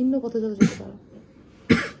পুরো ভিন্ন পথে চলে যেতে পারো।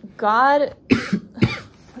 God,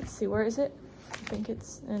 let's see, where is it? I think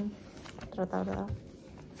it's in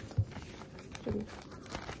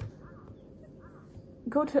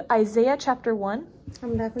go to Isaiah chapter 1.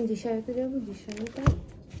 আমরা এখন যিশায়াতে যাব, যিশায়াটা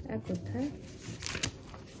 1 অধ্যায়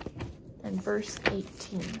and verse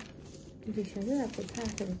 18. যিশায়া 1 অধ্যায়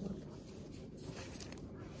 18 পদ।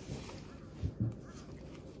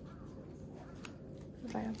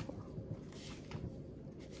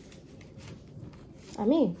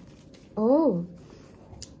 আমি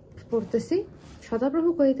পড়তেছি। সদাপ্রভু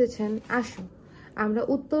কহিতেছেন, আসো আমরা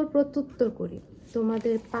উত্তর প্রত্যুত্তর করি।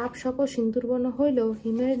 তোমাদের পাপ সকল সিন্দুরবর্ণ হইলেও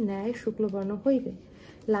হিমের ন্যায় শুক্লবর্ণ হইবে,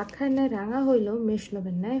 লাক্ষার ন্যায় রাঙা হইলেও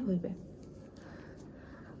মেষলবের ন্যায় হইবে।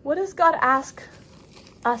 What does God ask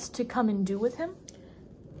us to come and do with him?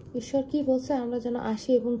 ঈশ্বর কি বলছে আমরা যেন আসি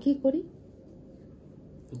এবং কি করি?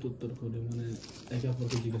 উত্তর করি মানে একে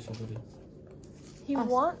অপরকে জিজ্ঞাসা করি। He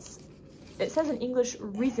wants, it says in English,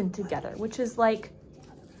 reason together, which is like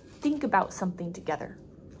think about something together.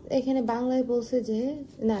 এখানে বাংলায় বলছে যে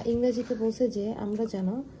না, ইংরেজিতে বলছে যে আমরা যেন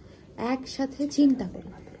একসাথে চিন্তা করি।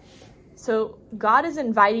 So God is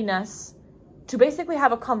inviting us to basically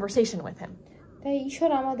have a conversation with him. তাই ঈশ্বর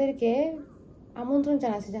আমাদেরকে আমন্ত্রণ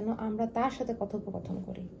জানাচ্ছে যেন আমরা তার সাথে কথোপকথন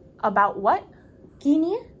করি। About what? কি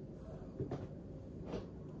নিয়ে?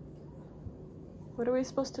 What are we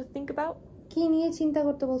supposed to think about? কি নিয়ে চিন্তা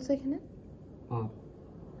করতে বলছে এখানে?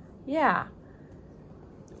 Yeah.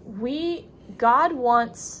 God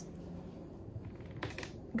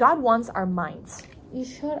wants our minds.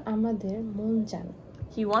 ঈশ্বর আমাদের মন চান।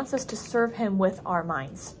 He wants us to serve him with our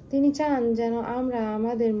minds. তিনি চান যেন আমরা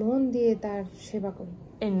আমাদের মন দিয়ে তার সেবা করি।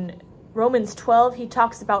 In Romans 12, he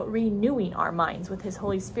talks about renewing our minds with his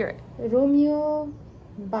Holy Spirit. Romeo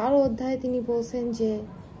 12 অধ্যায়ে তিনি বলছেন যে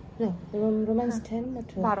রোমান্স 10 না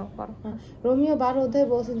 12 রোমিও 12 অধ্যায়ে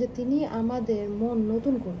বলছেন যে তিনি আমাদের মন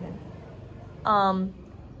নতুন করবেন।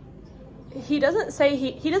 He doesn't say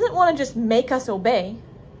he doesn't want to just make us obey.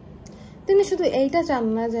 তিনি শুধু এইটা চান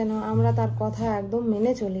না যেন আমরা তার কথা একদম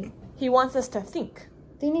মেনে চলি। He wants us to think.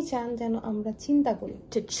 তিনি চান যেন আমরা চিন্তা করি,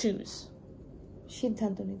 to choose,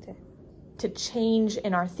 সিদ্ধান্ত নিতে, to change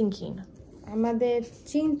in our thinking. আমাদের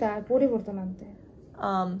চিন্তার পরিবর্তন আনতে।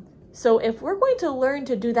 So if we're going to learn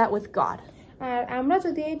to do that with God, আর আমরা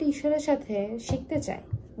যদি এটা ঈশ্বরের সাথে শিখতে চাই,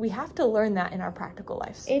 we have to learn that in our practical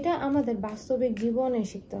lives. এটা আমাদের বাস্তবিক জীবনে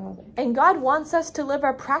শিখতে হবে। And God wants us to live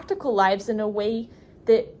our practical lives in a way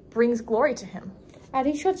that brings glory to him. আর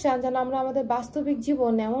ঈশ্বর চান যেন আমরা আমাদের বাস্তবিক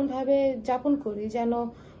জীবন এমন ভাবে যাপন করি যেন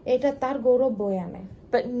এটা তার গৌরব বয়ে আনে।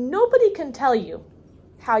 But nobody can tell you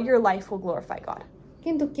how your life will glorify God.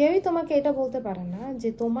 কিন্তু কেউই তোমাকে এটা বলতে পারে না যে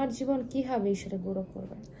তোমার জীবন কিভাবে ঈশ্বরের গৌরব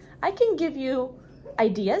করবে। I can give you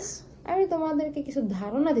ideas. আমি তোমাদেরকে কিছু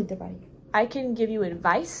ধারণা দিতে পারি। I can give you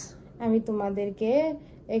advice. আমি তোমাদেরকে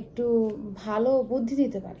একটু ভালো বুদ্ধি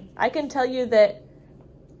দিতে পারি। I can tell you that,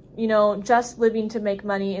 you know, just living to make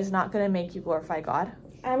money is not going to make you glorify God.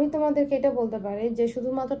 আমি তোমাদেরকে এটা বলতে পারি যে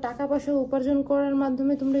শুধুমাত্র টাকা পয়সা উপার্জন করার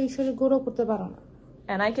মাধ্যমে তোমরা ঈশ্বরের গৌরব করতে পারো না।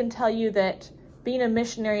 And I can tell you that being a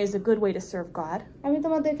missionary is a good way to serve God. আমি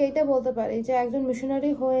তোমাদেরকে এটা বলতে পারি যে একজন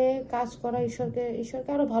মিশনারি হয়ে কাজ করা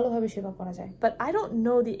ঈশ্বরকে আরো ভালোভাবে সেবা করা যায়। But I don't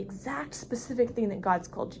know the exact specific thing that God's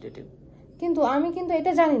called you to do. কিন্তু আমি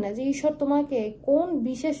এটা জানি না যে ঈশ্বর তোমাকে কোন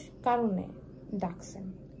বিশেষ কারণে ডাকছেন।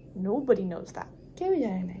 Nobody knows that. কেউই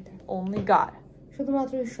জানে না এটা, Only God.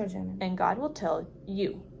 শুধুমাত্র ঈশ্বর জানেন। And God will tell you.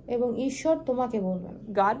 এবং ঈশ্বর তোমাকে বলবেন।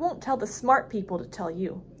 God won't tell the smart people to tell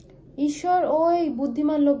you. ঈশ্বর ওই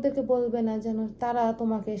বুদ্ধিমান লোকদেরকে বলবে না যেন তারা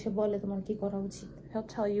তোমাকে এসে বলে তোমার কি করা উচিত। He'll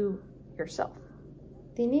tell you yourself.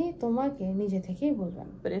 তিনি তোমাকে নিজে থেকেই বলবেন।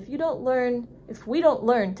 But if we don't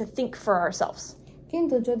learn to think for ourselves,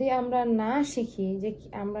 কিন্তু যদি আমরা না শিখি যে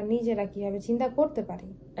আমরা নিজেরা কিভাবে চিন্তা করতে পারি,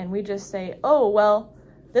 and we just say, "Oh, well,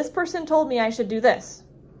 this person told me I should do this."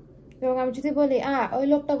 এবং আমি যদি বলি ওই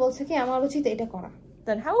লোকটা বলছে কি আমার উচিত এটা করা,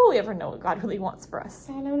 Then how will we ever know what God really wants for us?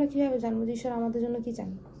 তাহলে আমরা কিভাবে জানবো যে ঈশ্বর আমাদের জন্য কি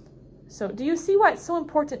চান? So, do you see why it's so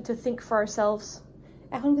important to think for ourselves?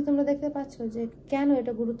 এখন কি তোমরা দেখতে পাচ্ছ যে কেন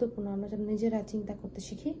এটা গুরুত্বপূর্ণ আমরা যেন নিজেরা চিন্তা করতে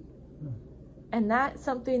শিখি? And that's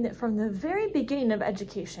something that from the very beginning of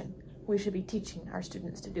education, we should be teaching our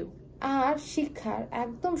students to do. আর শিক্ষার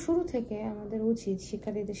একদম শুরু থেকে আমাদের উচিত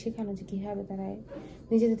শিক্ষার্থীদের শেখানো যে কিভাবে তারা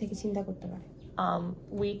নিজেদের থেকে চিন্তা করতে পারে।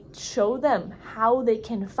 We show them how they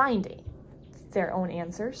can find their own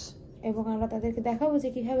answers. এবং আমরা তাদেরকে দেখাবো যে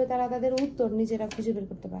কিভাবে তারা তাদের উত্তর নিজেরা খুঁজে বের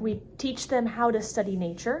করতে পারে। We teach them how to study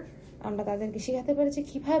nature. আমরা তাদেরকে শেখাতে পারি যে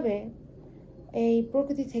কিভাবে এই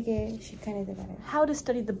প্রকৃতি থেকে শিক্ষা নিতে পারে। How to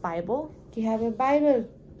study the Bible. কিভাবে বাইবেল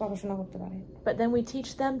পড়াশোনা করতে পারে। But then we teach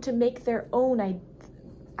them to make their own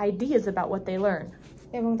ideas about what they learn.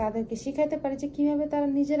 এবং তাদেরকে শেখাতে পারি যে কিভাবে তারা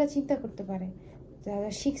নিজেরা চিন্তা করতে পারে যারা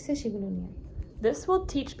শিখছে সেগুলো নিয়ে। This will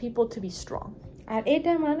teach people to be strong. আর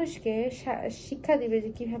এটা মানুষকে শিক্ষা দিবে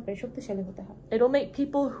যে কিভাবে শক্তিশালী হতে হয়। It'll make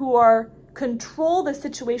people who control the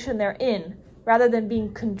situation they're in rather than being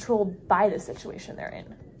controlled by the situation they're in.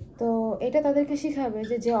 তো এটা তাদেরকে শিখাবে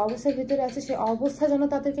যে যে অবস্থার ভিতরে আছে সেই অবস্থা যেন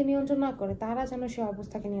তাদেরকে নিয়ন্ত্রণ না করে, তারা যেন সেই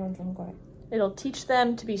অবস্থাকে নিয়ন্ত্রণ করে। It'll teach them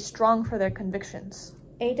to be strong for their convictions.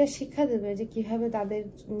 এইটা শিক্ষা দেবে যে কিভাবে তাদের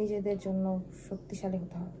নিজেদের জন্য শক্তিশালী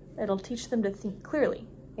হতে হয়। It'll teach them to think clearly.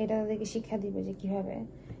 এটা তাদেরকে শিক্ষা দিবে যে কিভাবে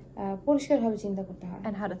পরিষ্কারভাবে চিন্তা করতে হয়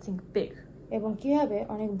and how to think big. এবং কিভাবে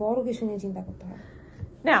অনেক বড় কিছু নিয়ে চিন্তা করতে হয়।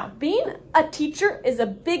 Now, being a teacher is a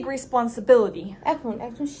big responsibility. এখন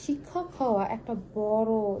একজন শিক্ষক হওয়া একটা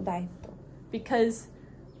বড় দায়িত্ব। Because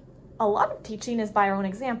a lot of teaching is by our own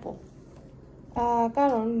example.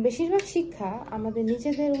 কারণ বেশিরভাগ শিক্ষা আমাদের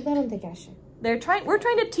নিজেদের উদাহরণ থেকে আসে। We're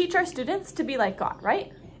trying to teach our students to be like God, right?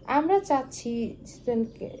 আমরা চাচ্ছি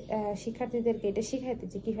শিক্ষার্থীদেরকে এটা শেখাতে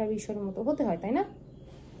যে কিভাবে ঈশ্বরের মতো হতে হয়, তাই না?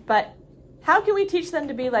 But how can we teach them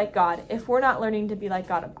to be like God if we're not learning to be like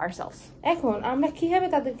God ourselves? এখন আমরা কিভাবে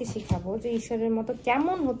তাদেরকে শেখাবো যে ঈশ্বরের মতো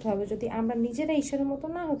কেমন হতে হবে যদি আমরা নিজেরা ঈশ্বরের মতো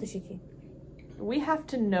না হতে শিখি? We have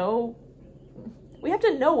to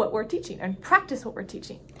know what we're teaching and practice what we're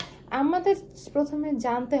teaching. আমাদের প্রথমে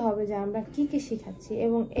জানতে হবে যে আমরা কি কি শেখাচ্ছি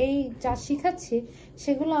এবং এই যা শেখাচ্ছি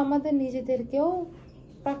সেগুলো আমাদের নিজেদেরকেও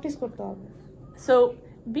প্র্যাকটিস করতে হবে। So,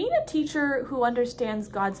 being a teacher who understands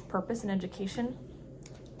God's purpose in education,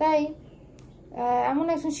 তাই এমন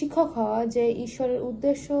একজন শিক্ষক হওয়া যে ঈশ্বরের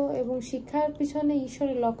উদ্দেশ্য এবং শিক্ষার পিছনে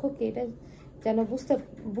ঈশ্বরের লক্ষ্য কি এটা যেন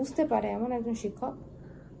বুঝতে পারে এমন একজন শিক্ষক,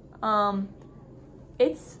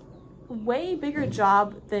 it's way bigger job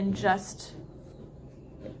than just.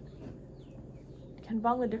 Can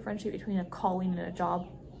Bangla differentiate between a calling and a job?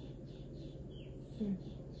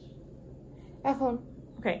 এখন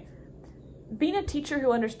Okay. Being a teacher who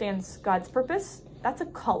understands God's purpose, that's a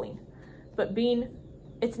calling. But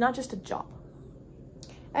it's not just a job.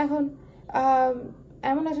 এখন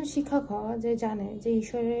এমন একজন শিক্ষক হওয়া যে জানে যে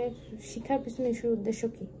ঈশ্বরের শিক্ষার পিছনে ঈশ্বরের উদ্দেশ্য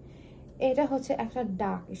কি, এটা হচ্ছে একটা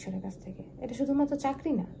ডাক ঈশ্বরের কাছ থেকে। এটা শুধুমাত্র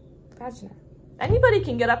চাকরি না, কাজ না। Anybody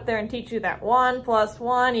can get up there and teach you that 1 +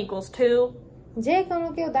 1 = 2. যে কোনো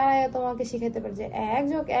কেউ দাঁড়ায় তোমাকে শিখাতে পারে যে 1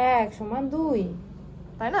 + 1 = 2,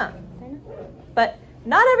 তাই না? তাই না? But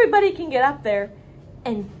not everybody can get up there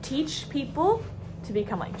and teach people to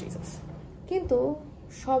become like Jesus. কিন্তু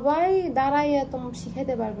সবাই দাঁড়াইয়া তোমাকে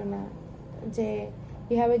শিখাতে পারবে না যে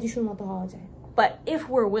কিভাবে যিশুর মতো হওয়া যায়। But if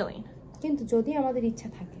we're willing, কিন্তু যদি আমাদের ইচ্ছা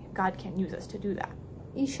থাকে, God can use us to do that.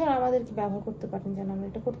 ঈশ্বর আমাদেরকে ব্যবহার করতে পারেন যেন আমরা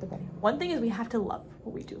এটা করতে পারি। One thing is we have to love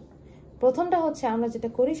what we do. প্রথমটা হচ্ছে আমরা যেটা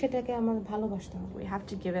করি সেটাকে আমাদের ভালোবাসতে হবে We have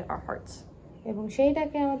to give it our hearts. এবং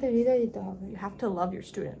সেইটাকে আমাদের হৃদয় দিতে হবে। You have to love your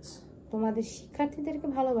students. তোমাদের শিক্ষার্থীদেরকে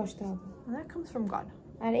ভালোবাসতে হবে। And that comes from God.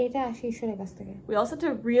 আর এটা আসে ঈশ্বরের কাছ থেকে। We also have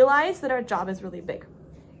to realize that our job is really big.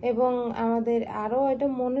 এবং আমাদের আরো এটা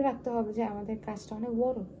মনে রাখতে হবে যে আমাদের কাজটা অনেক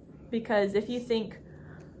বড়। Because if you think,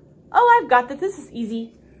 oh, I've got this is easy,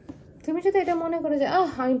 তুমি যদি এটা মনে করো যে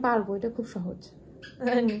আমি পারবো, এটা খুব সহজ,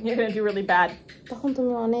 then you're going to do really bad. তখন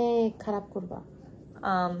তুমি অনেক খারাপ করবা।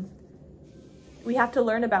 We have to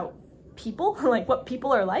learn about people, like what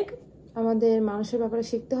people are like. আমাদের মানুষের ব্যাপারে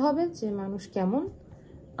শিখতে হবে যে মানুষ কেমন,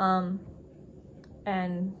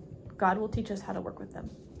 and God will teach us how to work with them.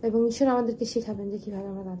 এবং ঈশ্বর আমাদেরকে শেখাবেন যে কিভাবে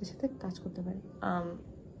আমরা তাদের সাথে কাজ করতে পারি।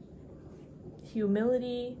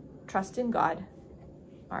 Humility, trust in God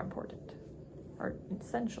are important, are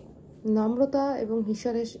essential. নম্রতা এবং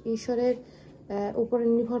ঈশ্বরের উপরে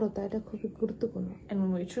নির্ভরতা এটা খুবই গুরুত্বপূর্ণ। And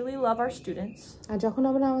when we truly love our students, আর যখন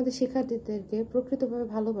আমরা আমাদের শিক্ষার্থীদেরকে প্রকৃতভাবে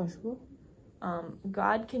ভালোবাসবো,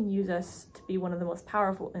 God can use us to be one of the most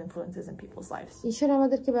powerful influences in people's lives. ঈশ্বর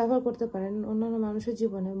আমাদেরকে ব্যবহার করতে পারেন অন্যান্য মানুষের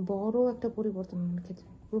জীবনে বড় একটা পরিবর্তনের ক্ষেত্রে,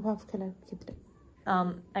 প্রভাব ফেলার ক্ষেত্রে।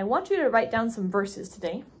 I want you to write down some verses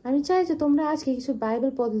today. আমি চাই যে তোমরা আজকে কিছু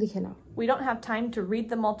বাইবেল পদ লিখে নাও। We don't have time to read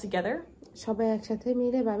them all together, সবাই একসাথে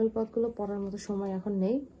মিলে বাইবেল পদগুলো পড়ার মতো সময় এখন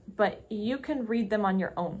নেই, but you can read them on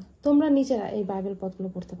your own. তোমরা নিজেরা এই বাইবেল পদগুলো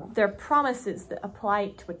পড়তে পারো। They're promises that apply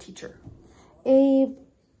to a teacher. এই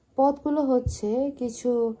পদগুলো হচ্ছে কিছু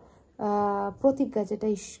প্রতিজ্ঞা যেটা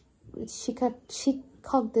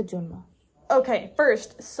শিক্ষকদের জন্য। Okay, first,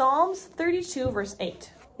 Psalms 32 verse 8.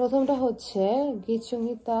 প্রথমটা হচ্ছে গীত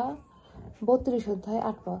সংহিতা 32 অধ্যায়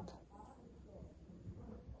 8 পদ।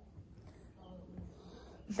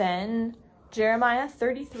 Then Jeremiah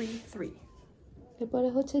 33:3. এরপরে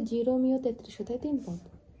হচ্ছে জিরোমীয় 33 অধ্যায় 3 পদ।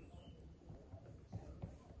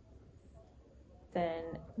 Then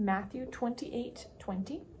Matthew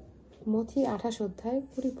 28:20. মথি 28 অধ্যায়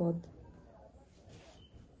 20 পদ।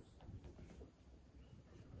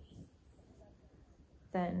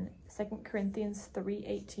 Then 2 Corinthians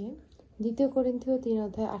 3:18. দ্বিতীয় করিন্থীয় 3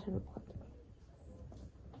 অধ্যায় 18 পদ।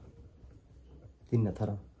 3 না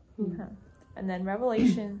থারা। And then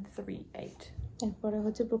Revelation 3:8. এরপরে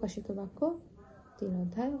হচ্ছে প্রকাশিত বাক্য 3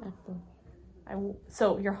 অধ্যায় 8 পদ। So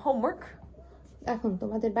your homework. এখন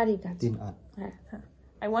তোমাদের বাড়ির কাজ। 3:8 হ্যাঁ,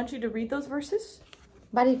 I want you to read those verses.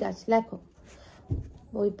 বাড়ির কাজ লেখো,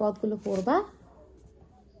 ওই পদগুলো পড়বা।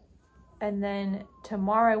 And then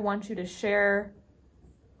tomorrow I want you to share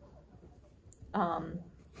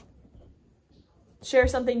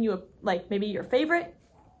something you like, maybe your favorite.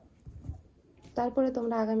 তারপরে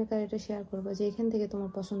তোমরা আগামীকাল এটা শেয়ার করবে যে এখান থেকে তোমার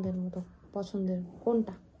পছন্দের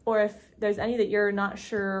কোনটা। Or if there's any that you're not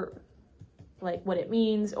sure like what it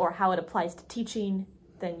means or how it applies to teaching,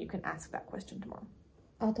 then you can ask that question tomorrow.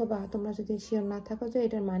 অথবা তোমরা যদি শিওর না থাকো যে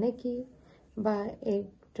এটার মানে কি বা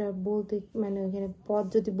এটা বলতে মানে এখানে পদ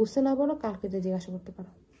যদি বুঝতে না পারো কালকে যে জিজ্ঞাসা করতে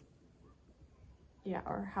পারো। Yeah,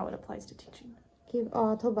 or how it applies to teaching. কি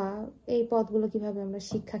অথবা এই পদগুলো কিভাবে আমরা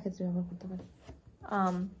শিক্ষা ক্ষেত্রে ব্যবহার করতে পারি।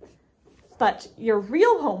 But your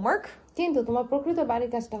real homework, কিন্তু তোমার প্রকৃত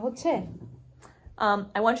বাড়ির কাজটা হচ্ছে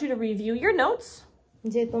I want you to review your notes.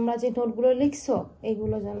 যে তোমরা যে নোটগুলো লিখছো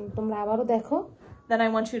এগুলো যেন তোমরা আবারও দেখো। Then I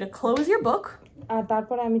want you to close your book. আর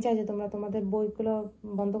তারপরে আমি চাই যে তোমরা তোমাদের বইগুলো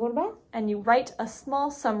বন্ধ করবা and you write a small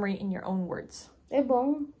summary in your own words এবং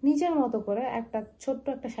নিজের মতো করে একটা ছোট্ট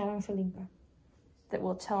একটা সারাংশ লিখবা that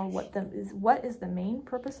will tell what is the main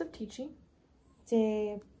purpose of teaching, যে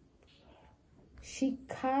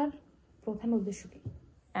শিক্ষার প্রধান উদ্দেশ্য কি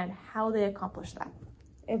and how they accomplish that.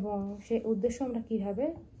 এবং সেই উদ্দেশ্য আমরা কিভাবে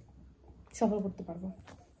সফল করতে পারবো।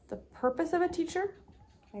 The purpose of a teacher,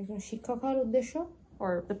 একজন শিক্ষক হওয়ার উদ্দেশ্য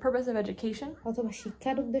or the purpose of education, অথবা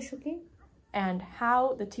শিক্ষার উদ্দেশ্য কি, and how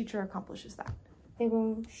the teacher accomplishes that. এবং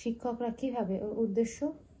শিক্ষকরা কিভাবে ওই উদ্দেশ্য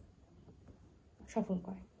সফল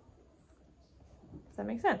করে। Does that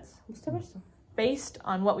make sense? বুঝতে পারছো? Based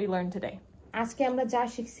on what we learned today. আজকে আমরা যা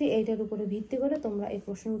শিখছি এইটার উপরে ভিত্তি করে তোমরা এই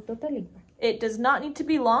প্রশ্নের উত্তরটা লিখবা। It does not need to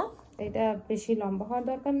be long. এটা বেশি লম্বা হওয়ার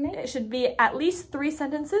দরকার নেই। It should be at least 3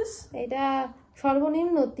 sentences. এটা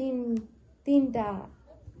সর্বনিম্ন তিনটা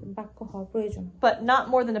বাক্য হওয়া প্রয়োজন, but not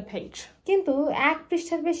more than a page. কিন্তু 1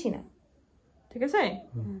 পৃষ্ঠার বেশি না। ঠিক আছে?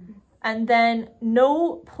 And then no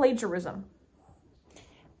plagiarism.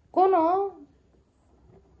 কোনো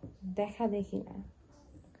দেখা দেখি না,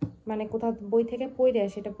 মানে কোথাও বই থেকে পড়ে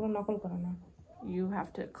সেটা পুরো নকল করা না। You have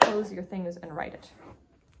to close your things and write it.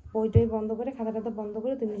 বইটাই বন্ধ করে খাতাটা বন্ধ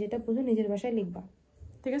করে তুমি যেটা বুঝো নিজের ভাষায় লিখবা।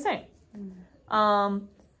 ঠিক আছে?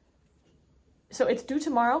 So it's due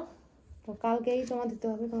tomorrow. তো কালকেই জমা দিতে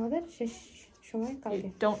হবে, তোমাদের শেষ সময় কালকে।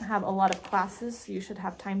 You don't have a lot of classes, so you should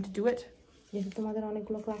have time to do it. যেহেতু তোমাদের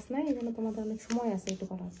অনেকগুলো ক্লাস নাই, এই জন্য তোমাদের অনেক সময় আছে এটা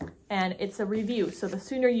করার। And it's a review, so the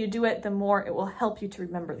sooner you do it, the more it will help you to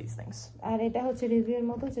remember these things. আর এটা হচ্ছে রিভিউয়ের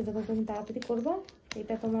মতো, যে যত তুমি তাড়াতাড়ি করবা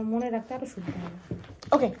এটা তোমার মনে রাখতে আরো সুবিধা হবে।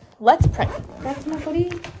 Okay, let's pray. প্রার্থনা করি।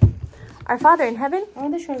 Our Father in heaven,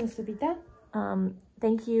 আমাদের স্বর্গস্থ পিতা,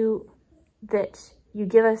 thank you that you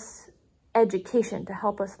give us education to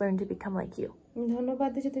help us learn to become like you.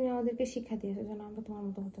 ধন্যবাদ যে তুমি আমাদেরকে শিক্ষা দিয়েছো যেন আমরা তোমার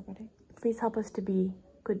মতো হতে পারি। Please help us to be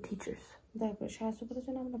good teachers. দয়া করে সাহায্য করার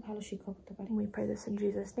জন্য আমরা ভালো শিক্ষক হতে পারি। And we pray this in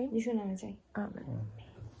Jesus' name. যিশুর নামে চাই। Amen. Amen.